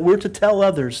believe is that we're to tell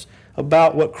others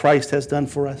about what Christ has done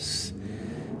for us.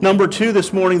 Number 2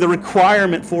 this morning, the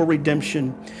requirement for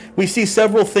redemption. We see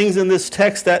several things in this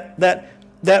text that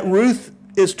Ruth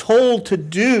is told to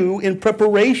do in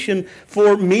preparation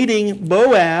for meeting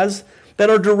Boaz that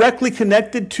are directly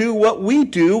connected to what we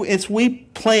do as we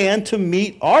plan to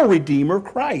meet our Redeemer,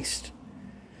 Christ.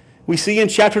 We see in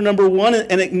chapter number 1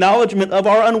 an acknowledgement of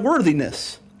our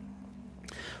unworthiness.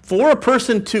 For a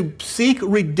person to seek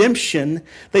redemption,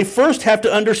 they first have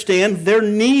to understand their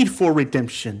need for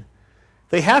redemption.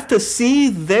 They have to see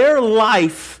their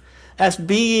life as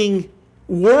being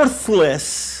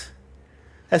worthless,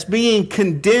 as being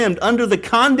condemned under the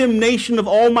condemnation of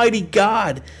Almighty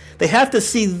God. They have to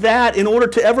see that in order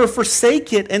to ever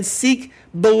forsake it and seek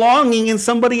belonging in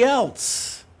somebody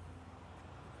else.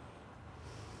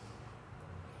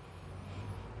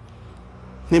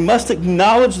 They must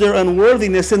acknowledge their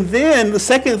unworthiness. And then the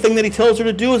second thing that he tells her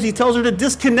to do is he tells her to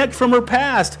disconnect from her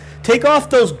past. Take off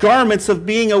those garments of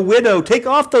being a widow. Take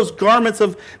off those garments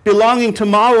of belonging to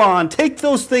Mahlon. Take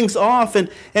those things off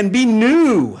and be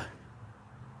new.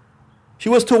 She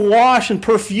was to wash and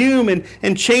perfume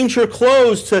and change her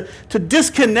clothes, to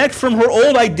disconnect from her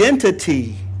old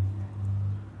identity.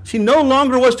 She no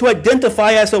longer was to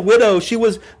identify as a widow. She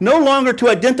was no longer to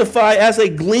identify as a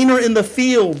gleaner in the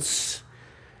fields.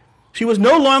 She was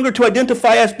no longer to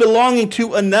identify as belonging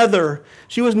to another.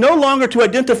 She was no longer to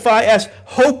identify as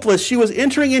hopeless. She was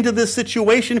entering into this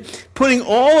situation, putting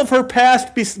all of her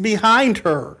past behind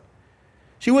her.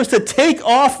 She was to take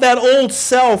off that old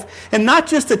self, and not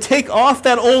just to take off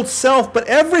that old self, but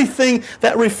everything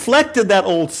that reflected that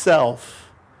old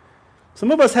self. Some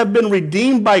of us have been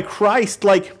redeemed by Christ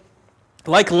like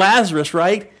Lazarus,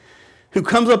 right? Who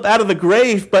comes up out of the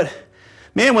grave, but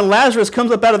man, when Lazarus comes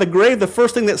up out of the grave, the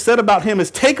first thing that's said about him is,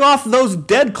 take off those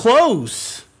dead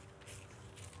clothes.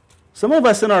 Some of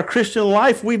us in our Christian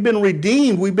life, we've been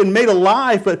redeemed, we've been made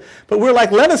alive, but we're like,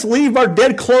 let us leave our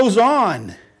dead clothes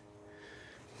on.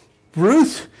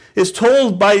 Ruth is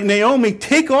told by Naomi,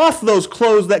 take off those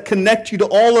clothes that connect you to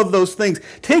all of those things.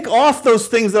 Take off those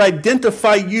things that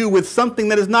identify you with something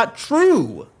that is not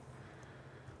true.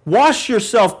 Wash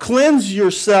yourself, cleanse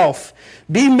yourself,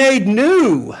 be made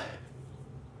new.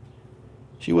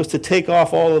 She was to take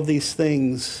off all of these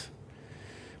things.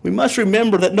 We must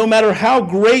remember that no matter how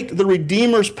great the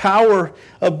Redeemer's power,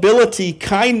 ability,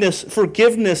 kindness,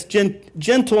 forgiveness,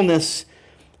 gentleness,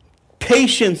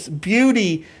 patience,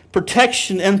 beauty,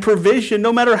 protection, and provision,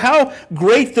 no matter how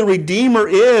great the Redeemer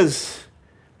is,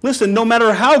 listen, no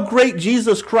matter how great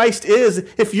Jesus Christ is,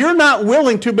 if you're not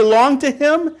willing to belong to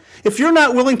Him, if you're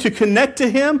not willing to connect to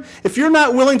Him, if you're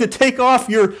not willing to take off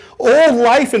your old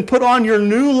life and put on your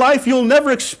new life, you'll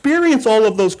never experience all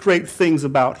of those great things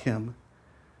about Him.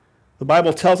 The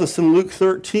Bible tells us in Luke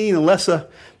 13, unless a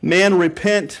man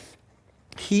repent,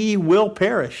 he will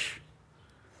perish.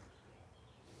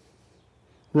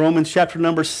 Romans chapter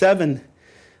number 7,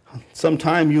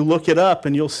 sometime you look it up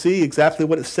and you'll see exactly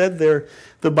what it said there.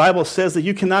 The Bible says that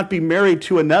you cannot be married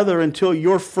to another until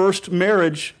your first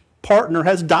marriage partner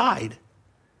has died.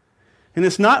 And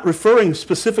it's not referring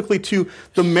specifically to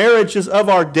the marriages of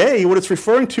our day. What it's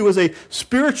referring to is a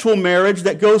spiritual marriage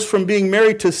that goes from being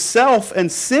married to self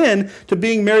and sin to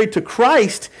being married to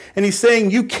Christ. And he's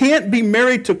saying you can't be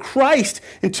married to Christ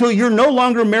until you're no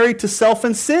longer married to self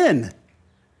and sin.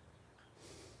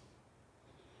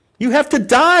 You have to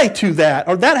die to that,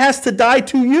 or that has to die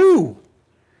to you.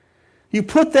 You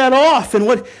put that off, and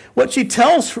what she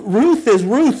tells Ruth is,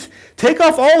 Ruth, take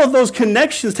off all of those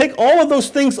connections, take all of those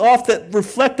things off that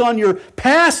reflect on your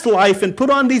past life and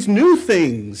put on these new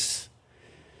things.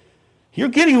 You're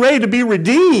getting ready to be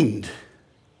redeemed.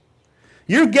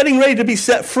 You're getting ready to be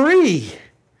set free.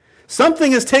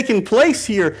 Something is taking place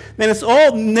here, and it's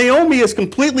all, Naomi is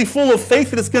completely full of faith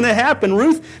that it's going to happen.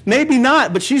 Ruth, maybe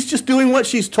not, but she's just doing what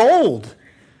she's told.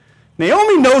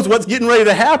 Naomi knows what's getting ready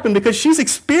to happen because she's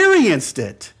experienced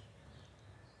it.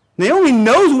 Naomi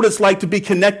knows what it's like to be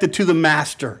connected to the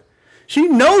Master. She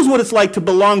knows what it's like to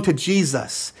belong to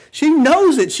Jesus. She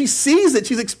knows it, she sees it,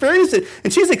 she's experienced it,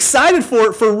 and she's excited for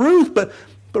it for Ruth, but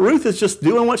Ruth is just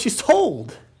doing what she's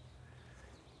told.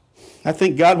 I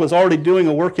think God was already doing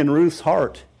a work in Ruth's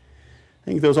heart. I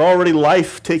think there was already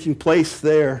life taking place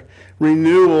there,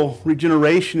 renewal,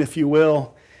 regeneration, if you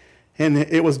will. And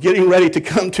it was getting ready to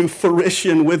come to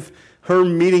fruition with her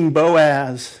meeting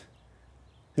Boaz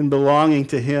and belonging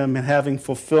to him and having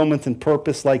fulfillment and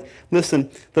purpose.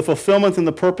 Listen, the fulfillment and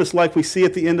the purpose like we see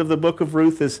at the end of the book of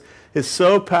Ruth is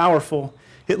so powerful.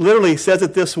 It literally says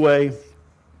it this way,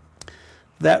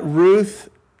 that Ruth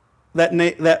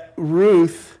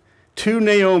to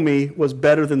Naomi was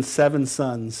better than 7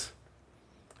 sons.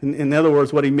 In other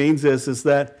words, what he means is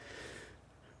that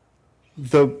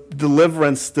the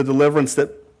deliverance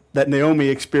that Naomi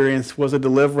experienced was a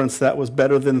deliverance that was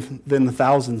better than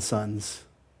 1,000 sons.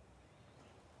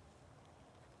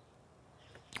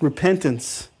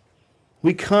 Repentance.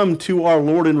 We come to our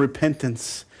Lord in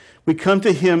repentance. We come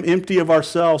to Him empty of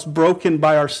ourselves, broken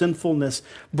by our sinfulness,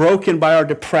 broken by our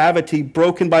depravity,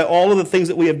 broken by all of the things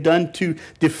that we have done to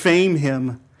defame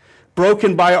Him,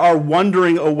 broken by our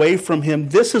wandering away from Him.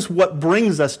 This is what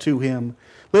brings us to Him.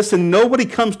 Listen, nobody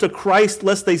comes to Christ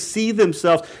unless they see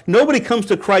themselves. Nobody comes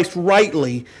to Christ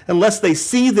rightly unless they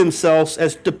see themselves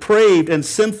as depraved and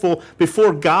sinful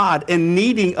before God and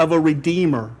needing of a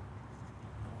Redeemer.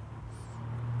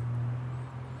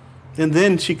 And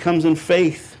then she comes in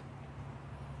faith.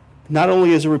 Not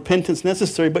only is a repentance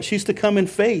necessary, but she's to come in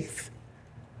faith.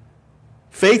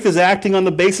 Faith is acting on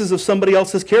the basis of somebody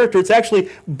else's character. It's actually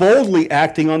boldly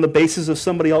acting on the basis of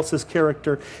somebody else's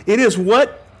character. It is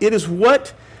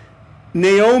what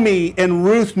Naomi and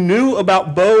Ruth knew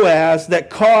about Boaz that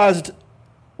caused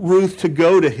Ruth to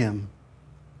go to him.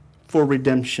 for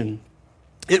redemption.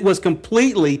 It was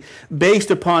completely based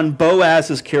upon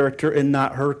Boaz's character and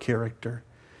not her character.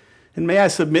 And may I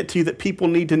submit to you that people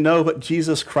need to know what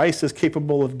Jesus Christ is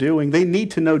capable of doing. They need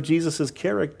to know Jesus'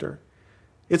 character.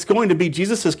 It's going to be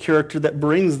Jesus' character that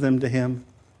brings them to him.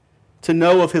 To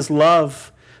know of his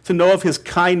love, to know of his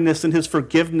kindness and his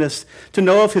forgiveness, to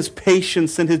know of his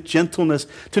patience and his gentleness,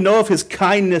 to know of his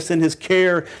kindness and his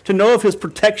care, to know of his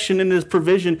protection and his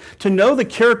provision. To know the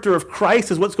character of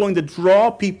Christ is what's going to draw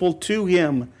people to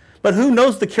him. But who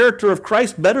knows the character of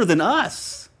Christ better than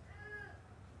us?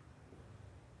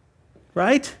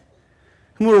 Right?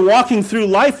 When we're walking through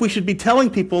life, we should be telling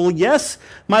people, yes,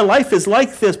 my life is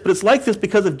like this, but it's like this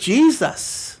because of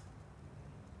Jesus.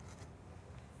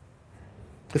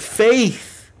 The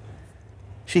faith.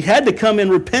 She had to come in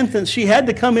repentance. She had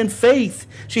to come in faith.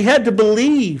 She had to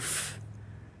believe.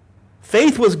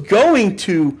 Faith was going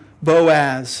to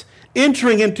Boaz,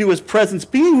 entering into his presence,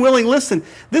 being willing. Listen,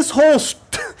 this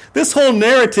whole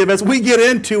narrative, as we get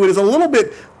into it, is a little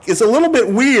bit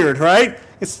weird, right?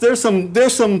 There's some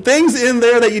things in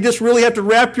there that you just really have to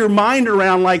wrap your mind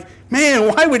around. Like, man,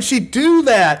 why would she do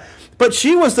that? But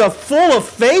she was full of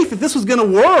faith that this was going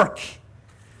to work.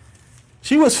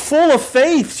 She was full of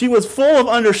faith. She was full of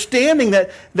understanding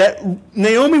that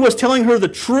Naomi was telling her the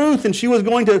truth, and she was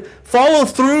going to follow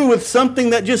through with something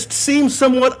that just seemed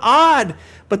somewhat odd.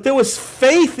 But there was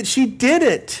faith that she did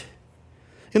it.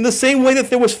 In the same way that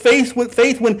there was faith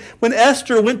when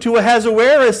Esther went to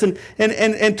Ahasuerus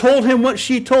and told him what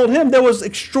she told him. There was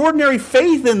extraordinary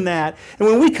faith in that. And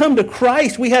when we come to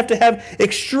Christ, we have to have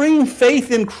extreme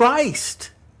faith in Christ.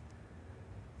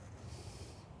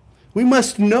 We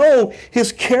must know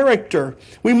his character.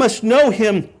 We must know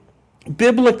him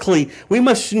biblically. We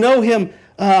must know him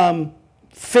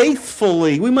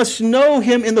faithfully. We must know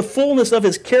him in the fullness of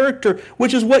his character,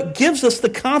 which is what gives us the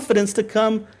confidence to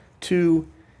come to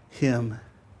him.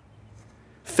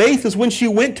 Faith is when she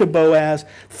went to Boaz.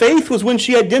 Faith was when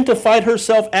she identified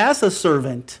herself as a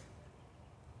servant.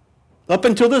 Up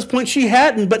until this point, she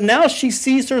hadn't, but now she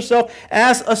sees herself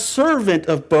as a servant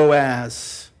of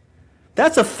Boaz.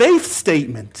 That's a faith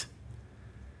statement.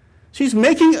 She's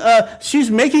making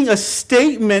a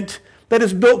statement that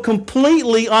is built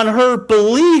completely on her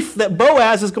belief that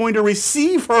Boaz is going to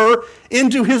receive her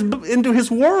into his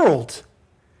world.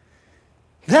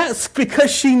 That's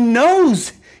because she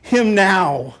knows him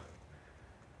now.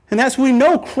 And that's we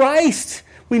know Christ.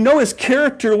 We know his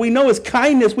character. We know his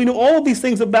kindness. We know all of these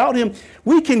things about him.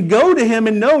 We can go to him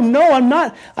and know, no,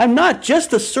 I'm not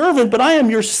just a servant, but I am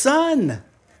your son.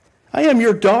 I am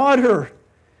your daughter.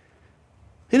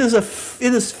 It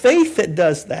is faith that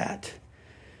does that.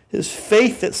 It is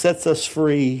faith that sets us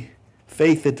free.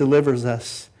 Faith that delivers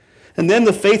us. And then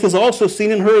the faith is also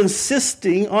seen in her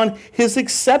insisting on his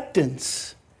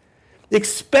acceptance.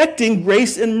 Expecting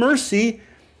grace and mercy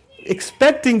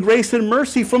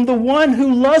from the one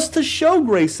who loves to show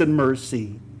grace and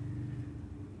mercy.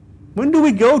 When do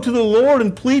we go to the Lord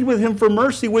and plead with him for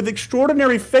mercy with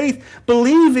extraordinary faith,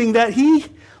 believing that he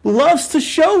loves to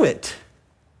show it?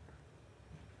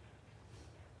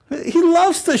 He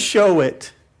loves to show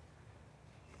it.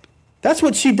 That's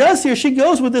what she does here. She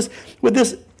goes with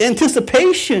this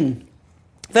anticipation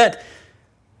that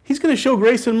he's going to show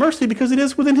grace and mercy because it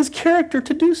is within his character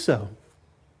to do so.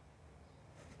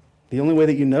 The only way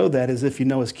that you know that is if you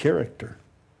know his character.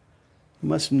 You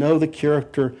must know the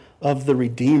character of the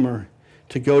Redeemer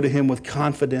to go to him with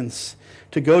confidence,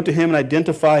 to go to him and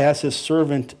identify as his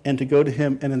servant, and to go to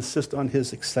him and insist on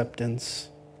his acceptance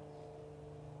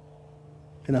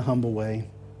in a humble way.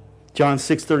 John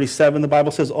 6:37, the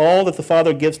Bible says, "All that the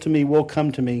Father gives to me will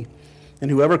come to me,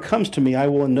 and whoever comes to me I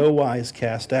will in no wise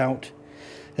cast out."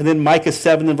 And then Micah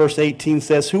 7 and verse 18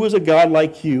 says, "Who is a God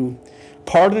like you,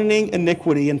 pardoning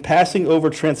iniquity and passing over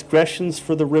transgressions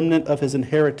for the remnant of his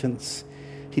inheritance?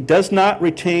 He does not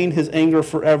retain his anger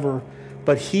forever,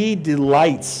 but he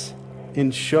delights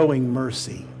in showing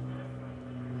mercy."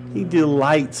 He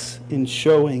delights in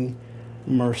showing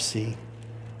mercy.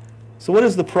 So what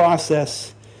is the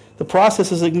process? The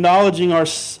process is acknowledging our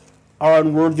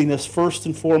unworthiness first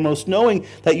and foremost, knowing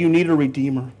that you need a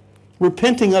Redeemer,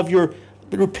 repenting of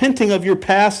your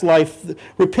past life,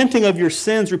 repenting of your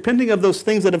sins, repenting of those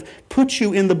things that have put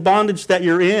you in the bondage that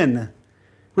you're in.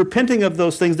 Repenting of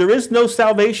those things. There is no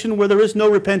salvation where there is no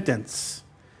repentance.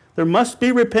 There must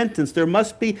be repentance. There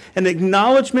must be an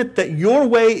acknowledgement that your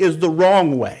way is the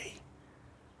wrong way.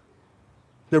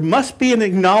 There must be an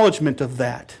acknowledgement of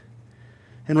that.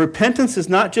 And repentance is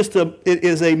not just it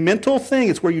is a mental thing.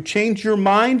 It's where you change your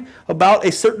mind about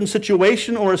a certain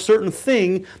situation or a certain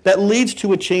thing that leads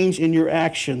to a change in your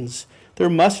actions. there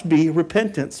must be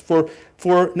repentance. For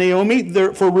Naomi,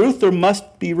 for Ruth, there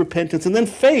must be repentance. And then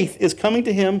faith is coming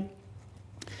to him,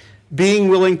 being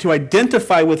willing to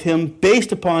identify with him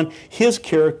based upon his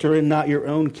character and not your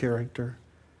own character.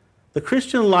 The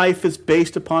Christian life is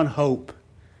based upon hope.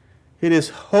 It is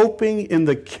hoping in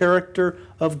the character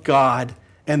of God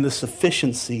and the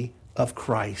sufficiency of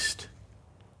Christ.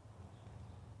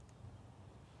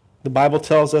 The Bible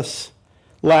tells us,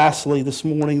 lastly, this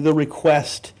morning, the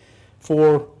request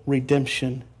for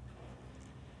redemption.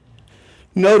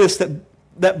 Notice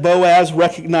that Boaz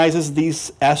recognizes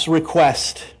these as a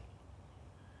request.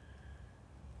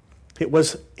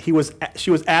 She was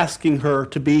asking her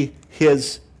to be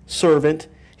his servant.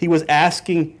 She was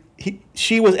asking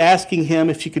him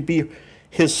if she could be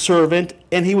his servant,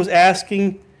 and she was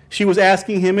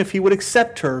asking him if he would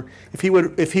accept her,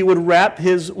 if he would wrap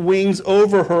his wings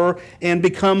over her and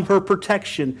become her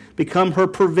protection, become her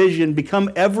provision, become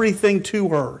everything to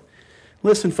her.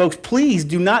 Listen, folks, please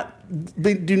do not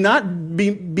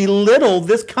belittle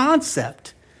this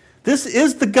concept. This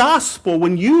is the gospel.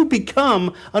 When you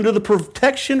become under the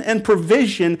protection and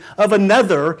provision of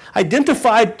another,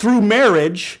 identified through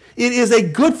marriage, it is a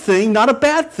good thing, not a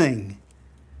bad thing.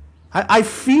 I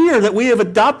fear that we have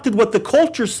adopted what the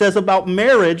culture says about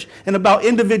marriage and about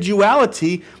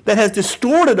individuality that has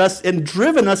distorted us and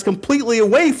driven us completely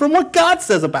away from what God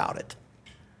says about it.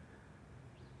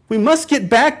 We must get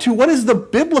back to what is the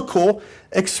biblical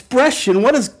expression.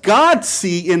 What does God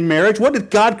see in marriage? What did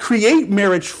God create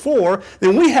marriage for?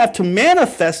 Then we have to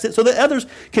manifest it so that others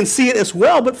can see it as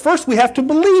well. But first we have to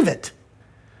believe it.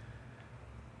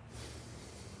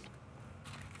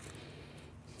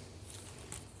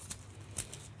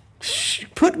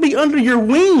 Put me under your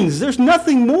wings. There's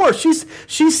nothing more. She's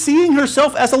seeing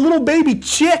herself as a little baby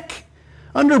chick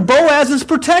under Boaz's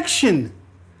protection.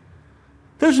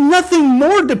 There's nothing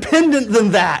more dependent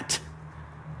than that.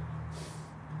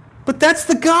 But that's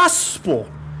the gospel.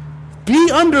 Be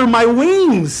under my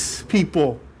wings,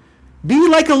 people. Be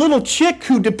like a little chick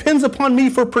who depends upon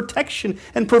me for protection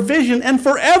and provision and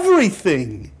for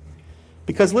everything.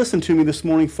 Because listen to me this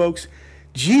morning, folks.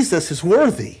 Jesus is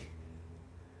worthy.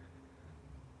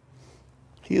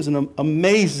 He is an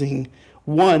amazing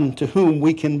one to whom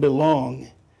we can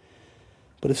belong.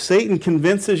 But if Satan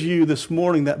convinces you this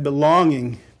morning that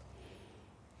belonging,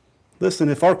 listen,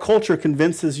 if our culture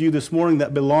convinces you this morning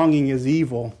that belonging is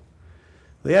evil,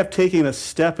 they have taken a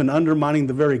step in undermining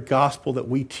the very gospel that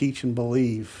we teach and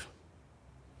believe.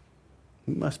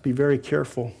 We must be very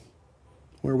careful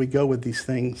where we go with these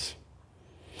things.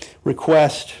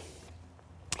 Request.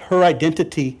 Her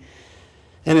identity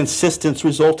and insistence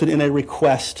resulted in a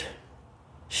request.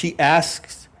 She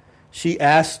asked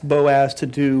Boaz to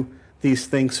do these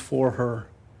things for her.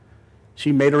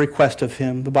 She made a request of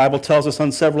him. The Bible tells us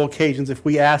on several occasions, if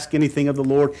we ask anything of the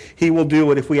Lord, he will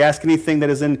do it. If we ask anything that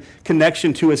is in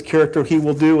connection to his character, he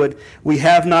will do it. We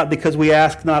have not because we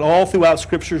ask not. All throughout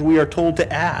Scriptures, we are told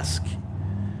to ask.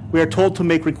 We are told to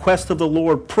make requests of the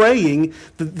Lord. Praying,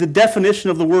 the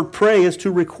definition of the word pray is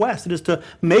to request. It is to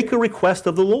make a request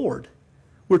of the Lord.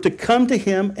 We're to come to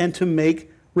him and to make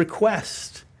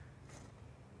requests.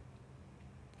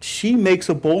 She makes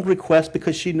a bold request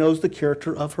because she knows the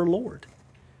character of her Lord.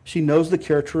 She knows the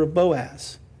character of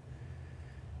Boaz.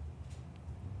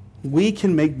 We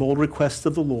can make bold requests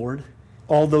of the Lord,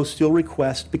 although still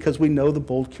request, because we know the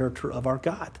bold character of our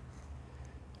God.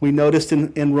 We noticed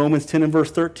in Romans 10 and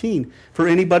verse 13, for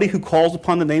anybody who calls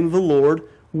upon the name of the Lord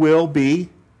will be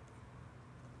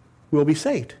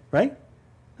saved, right?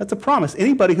 That's a promise.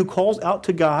 Anybody who calls out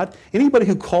to God, anybody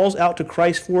who calls out to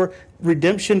Christ for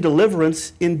redemption,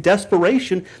 deliverance in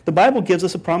desperation, the Bible gives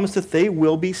us a promise that they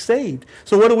will be saved.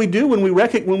 So what do we do when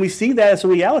we see that as a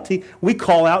reality? We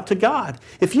call out to God.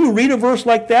 If you read a verse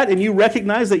like that and you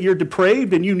recognize that you're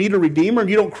depraved and you need a redeemer and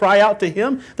you don't cry out to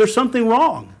him, there's something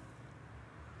wrong.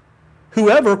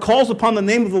 Whoever calls upon the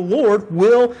name of the Lord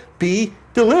will be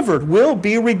delivered, will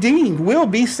be redeemed, will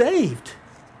be saved.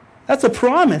 That's a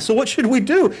promise. So what should we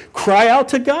do? Cry out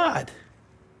to God.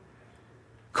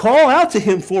 Call out to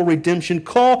him for redemption.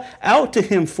 Call out to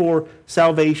him for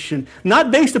salvation.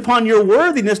 Not based upon your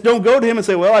worthiness. Don't go to him and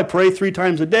say, well, I pray 3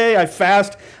 times a day. I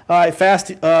fast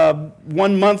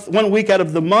 1 week out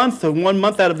of the month, and 1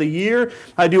 month out of the year.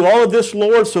 I do all of this,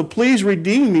 Lord, so please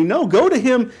redeem me. No, go to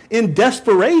him in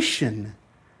desperation.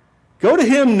 Go to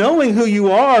him knowing who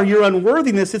you are, your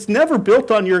unworthiness. It's never built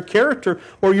on your character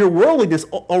or your worldliness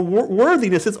or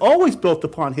worthiness. It's always built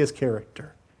upon his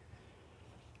character.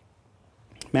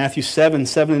 Matthew 7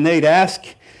 and 8, ask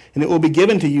and it will be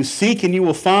given to you. Seek and you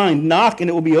will find. Knock and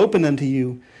it will be opened unto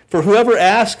you. For whoever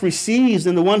asks receives,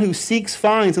 and the one who seeks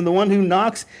finds, and the one who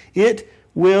knocks, it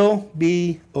will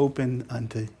be opened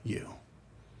unto you.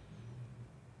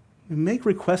 We make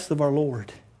requests of our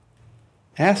Lord.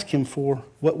 Ask him for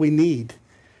what we need.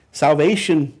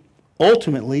 Salvation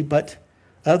ultimately, but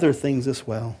other things as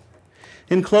well.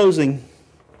 In closing,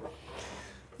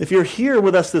 if you're here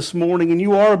with us this morning and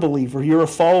you are a believer, you're a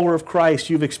follower of Christ,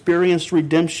 you've experienced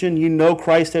redemption, you know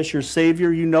Christ as your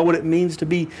Savior, you know what it means to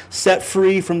be set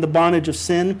free from the bondage of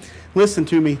sin, listen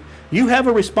to me. You have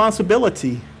a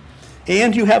responsibility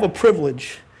and you have a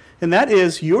privilege. And that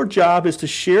is, your job is to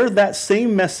share that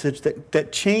same message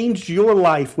that changed your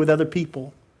life with other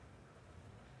people.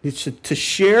 It's to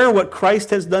share what Christ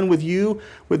has done with you,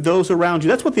 with those around you.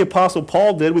 That's what the Apostle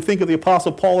Paul did. We think of the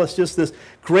Apostle Paul as just this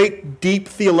great, deep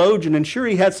theologian, and sure,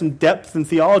 he had some depth and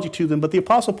theology to them, but the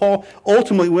Apostle Paul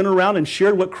ultimately went around and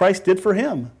shared what Christ did for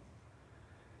him.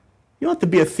 You don't have to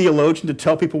be a theologian to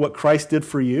tell people what Christ did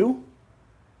for you.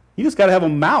 You just got to have a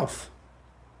mouth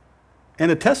and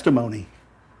a testimony.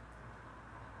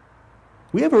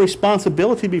 We have a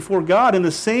responsibility before God in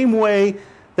the same way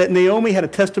that Naomi had a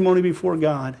testimony before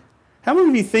God. How many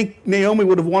of you think Naomi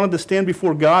would have wanted to stand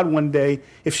before God one day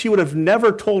if she would have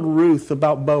never told Ruth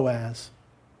about Boaz?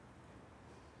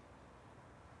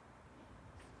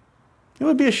 It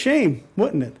would be a shame,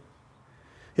 wouldn't it?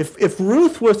 If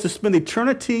Ruth was to spend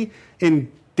eternity in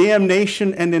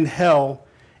damnation and in hell,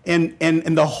 and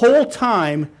the whole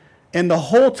time,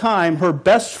 her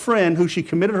best friend, who she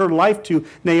committed her life to,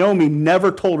 Naomi,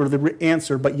 never told her the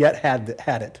answer, but yet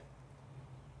had it.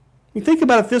 You think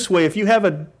about it this way. If you have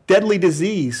a deadly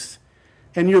disease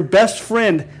and your best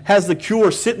friend has the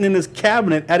cure sitting in his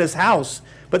cabinet at his house,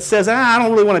 but says, I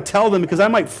don't really want to tell them because I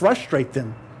might frustrate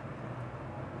them.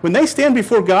 When they stand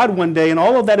before God one day and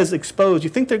all of that is exposed, you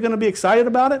think they're going to be excited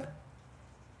about it?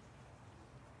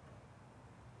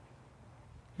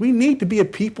 We need to be a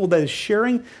people that is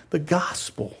sharing the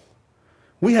gospel.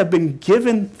 We have been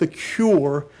given the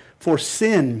cure for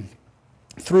sin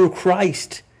through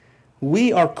Christ.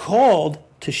 We are called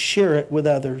to share it with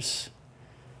others.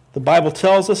 The Bible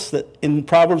tells us that in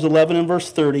Proverbs 11 and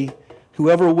verse 30,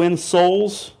 whoever wins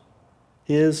souls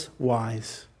is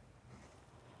wise.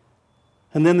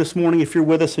 And then this morning, if you're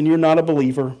with us and you're not a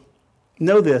believer,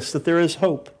 know this, that there is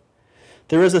hope.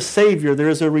 There is a Savior, there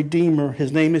is a Redeemer.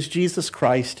 His name is Jesus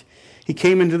Christ. He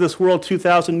came into this world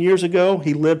 2,000 years ago.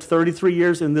 He lived 33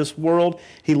 years in this world.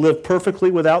 He lived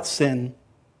perfectly without sin.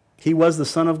 He was the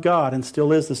Son of God and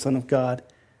still is the Son of God.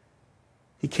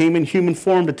 He came in human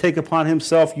form to take upon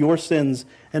himself your sins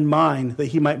and mine, that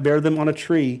he might bear them on a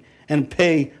tree and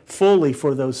pay fully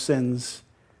for those sins.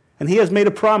 And he has made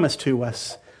a promise to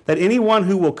us that anyone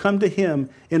who will come to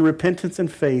him in repentance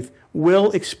and faith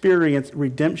will experience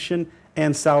redemption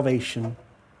and salvation.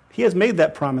 He has made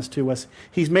that promise to us.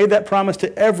 He's made that promise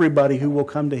to everybody who will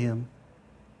come to him.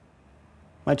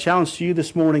 My challenge to you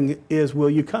this morning is, will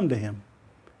you come to him?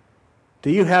 Do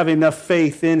you have enough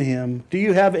faith in him? Do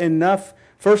you have enough,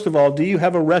 first of all, do you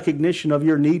have a recognition of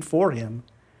your need for him?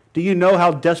 Do you know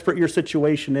how desperate your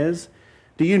situation is?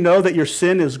 Do you know that your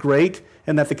sin is great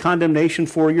and that the condemnation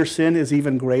for your sin is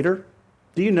even greater?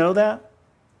 Do you know that?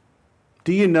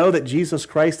 Do you know that Jesus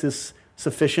Christ is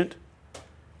sufficient?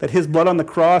 That his blood on the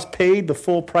cross paid the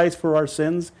full price for our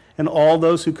sins, and all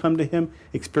those who come to him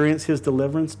experience his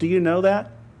deliverance? Do you know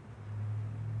that?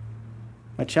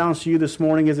 My challenge to you this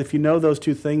morning is, if you know those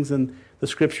two things, and the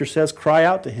scripture says, cry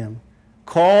out to him.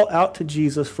 Call out to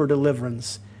Jesus for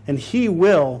deliverance, and he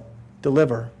will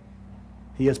deliver.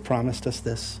 He has promised us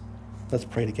this. Let's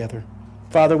pray together.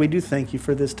 Father, we do thank you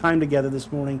for this time together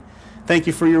this morning. Thank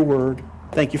you for your word.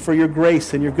 Thank you for your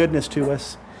grace and your goodness to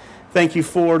us. Thank you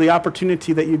for the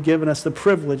opportunity that you've given us, the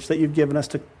privilege that you've given us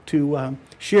to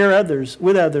share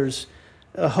with others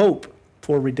a hope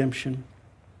for redemption,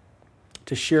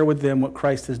 to share with them what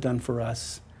Christ has done for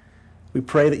us. We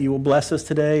pray that you will bless us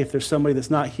today. If there's somebody that's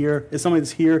not here, if somebody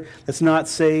that's here that's not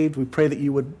saved, we pray that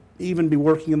you would even be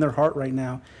working in their heart right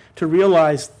now to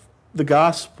realize the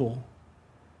gospel,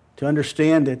 to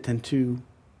understand it, and to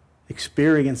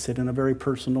experience it in a very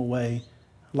personal way,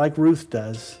 like Ruth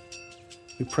does.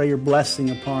 We pray your blessing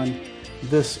upon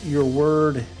this, your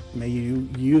word. May you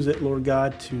use it, Lord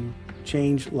God, to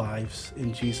change lives.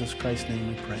 In Jesus Christ's name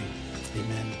we pray.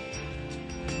 Amen.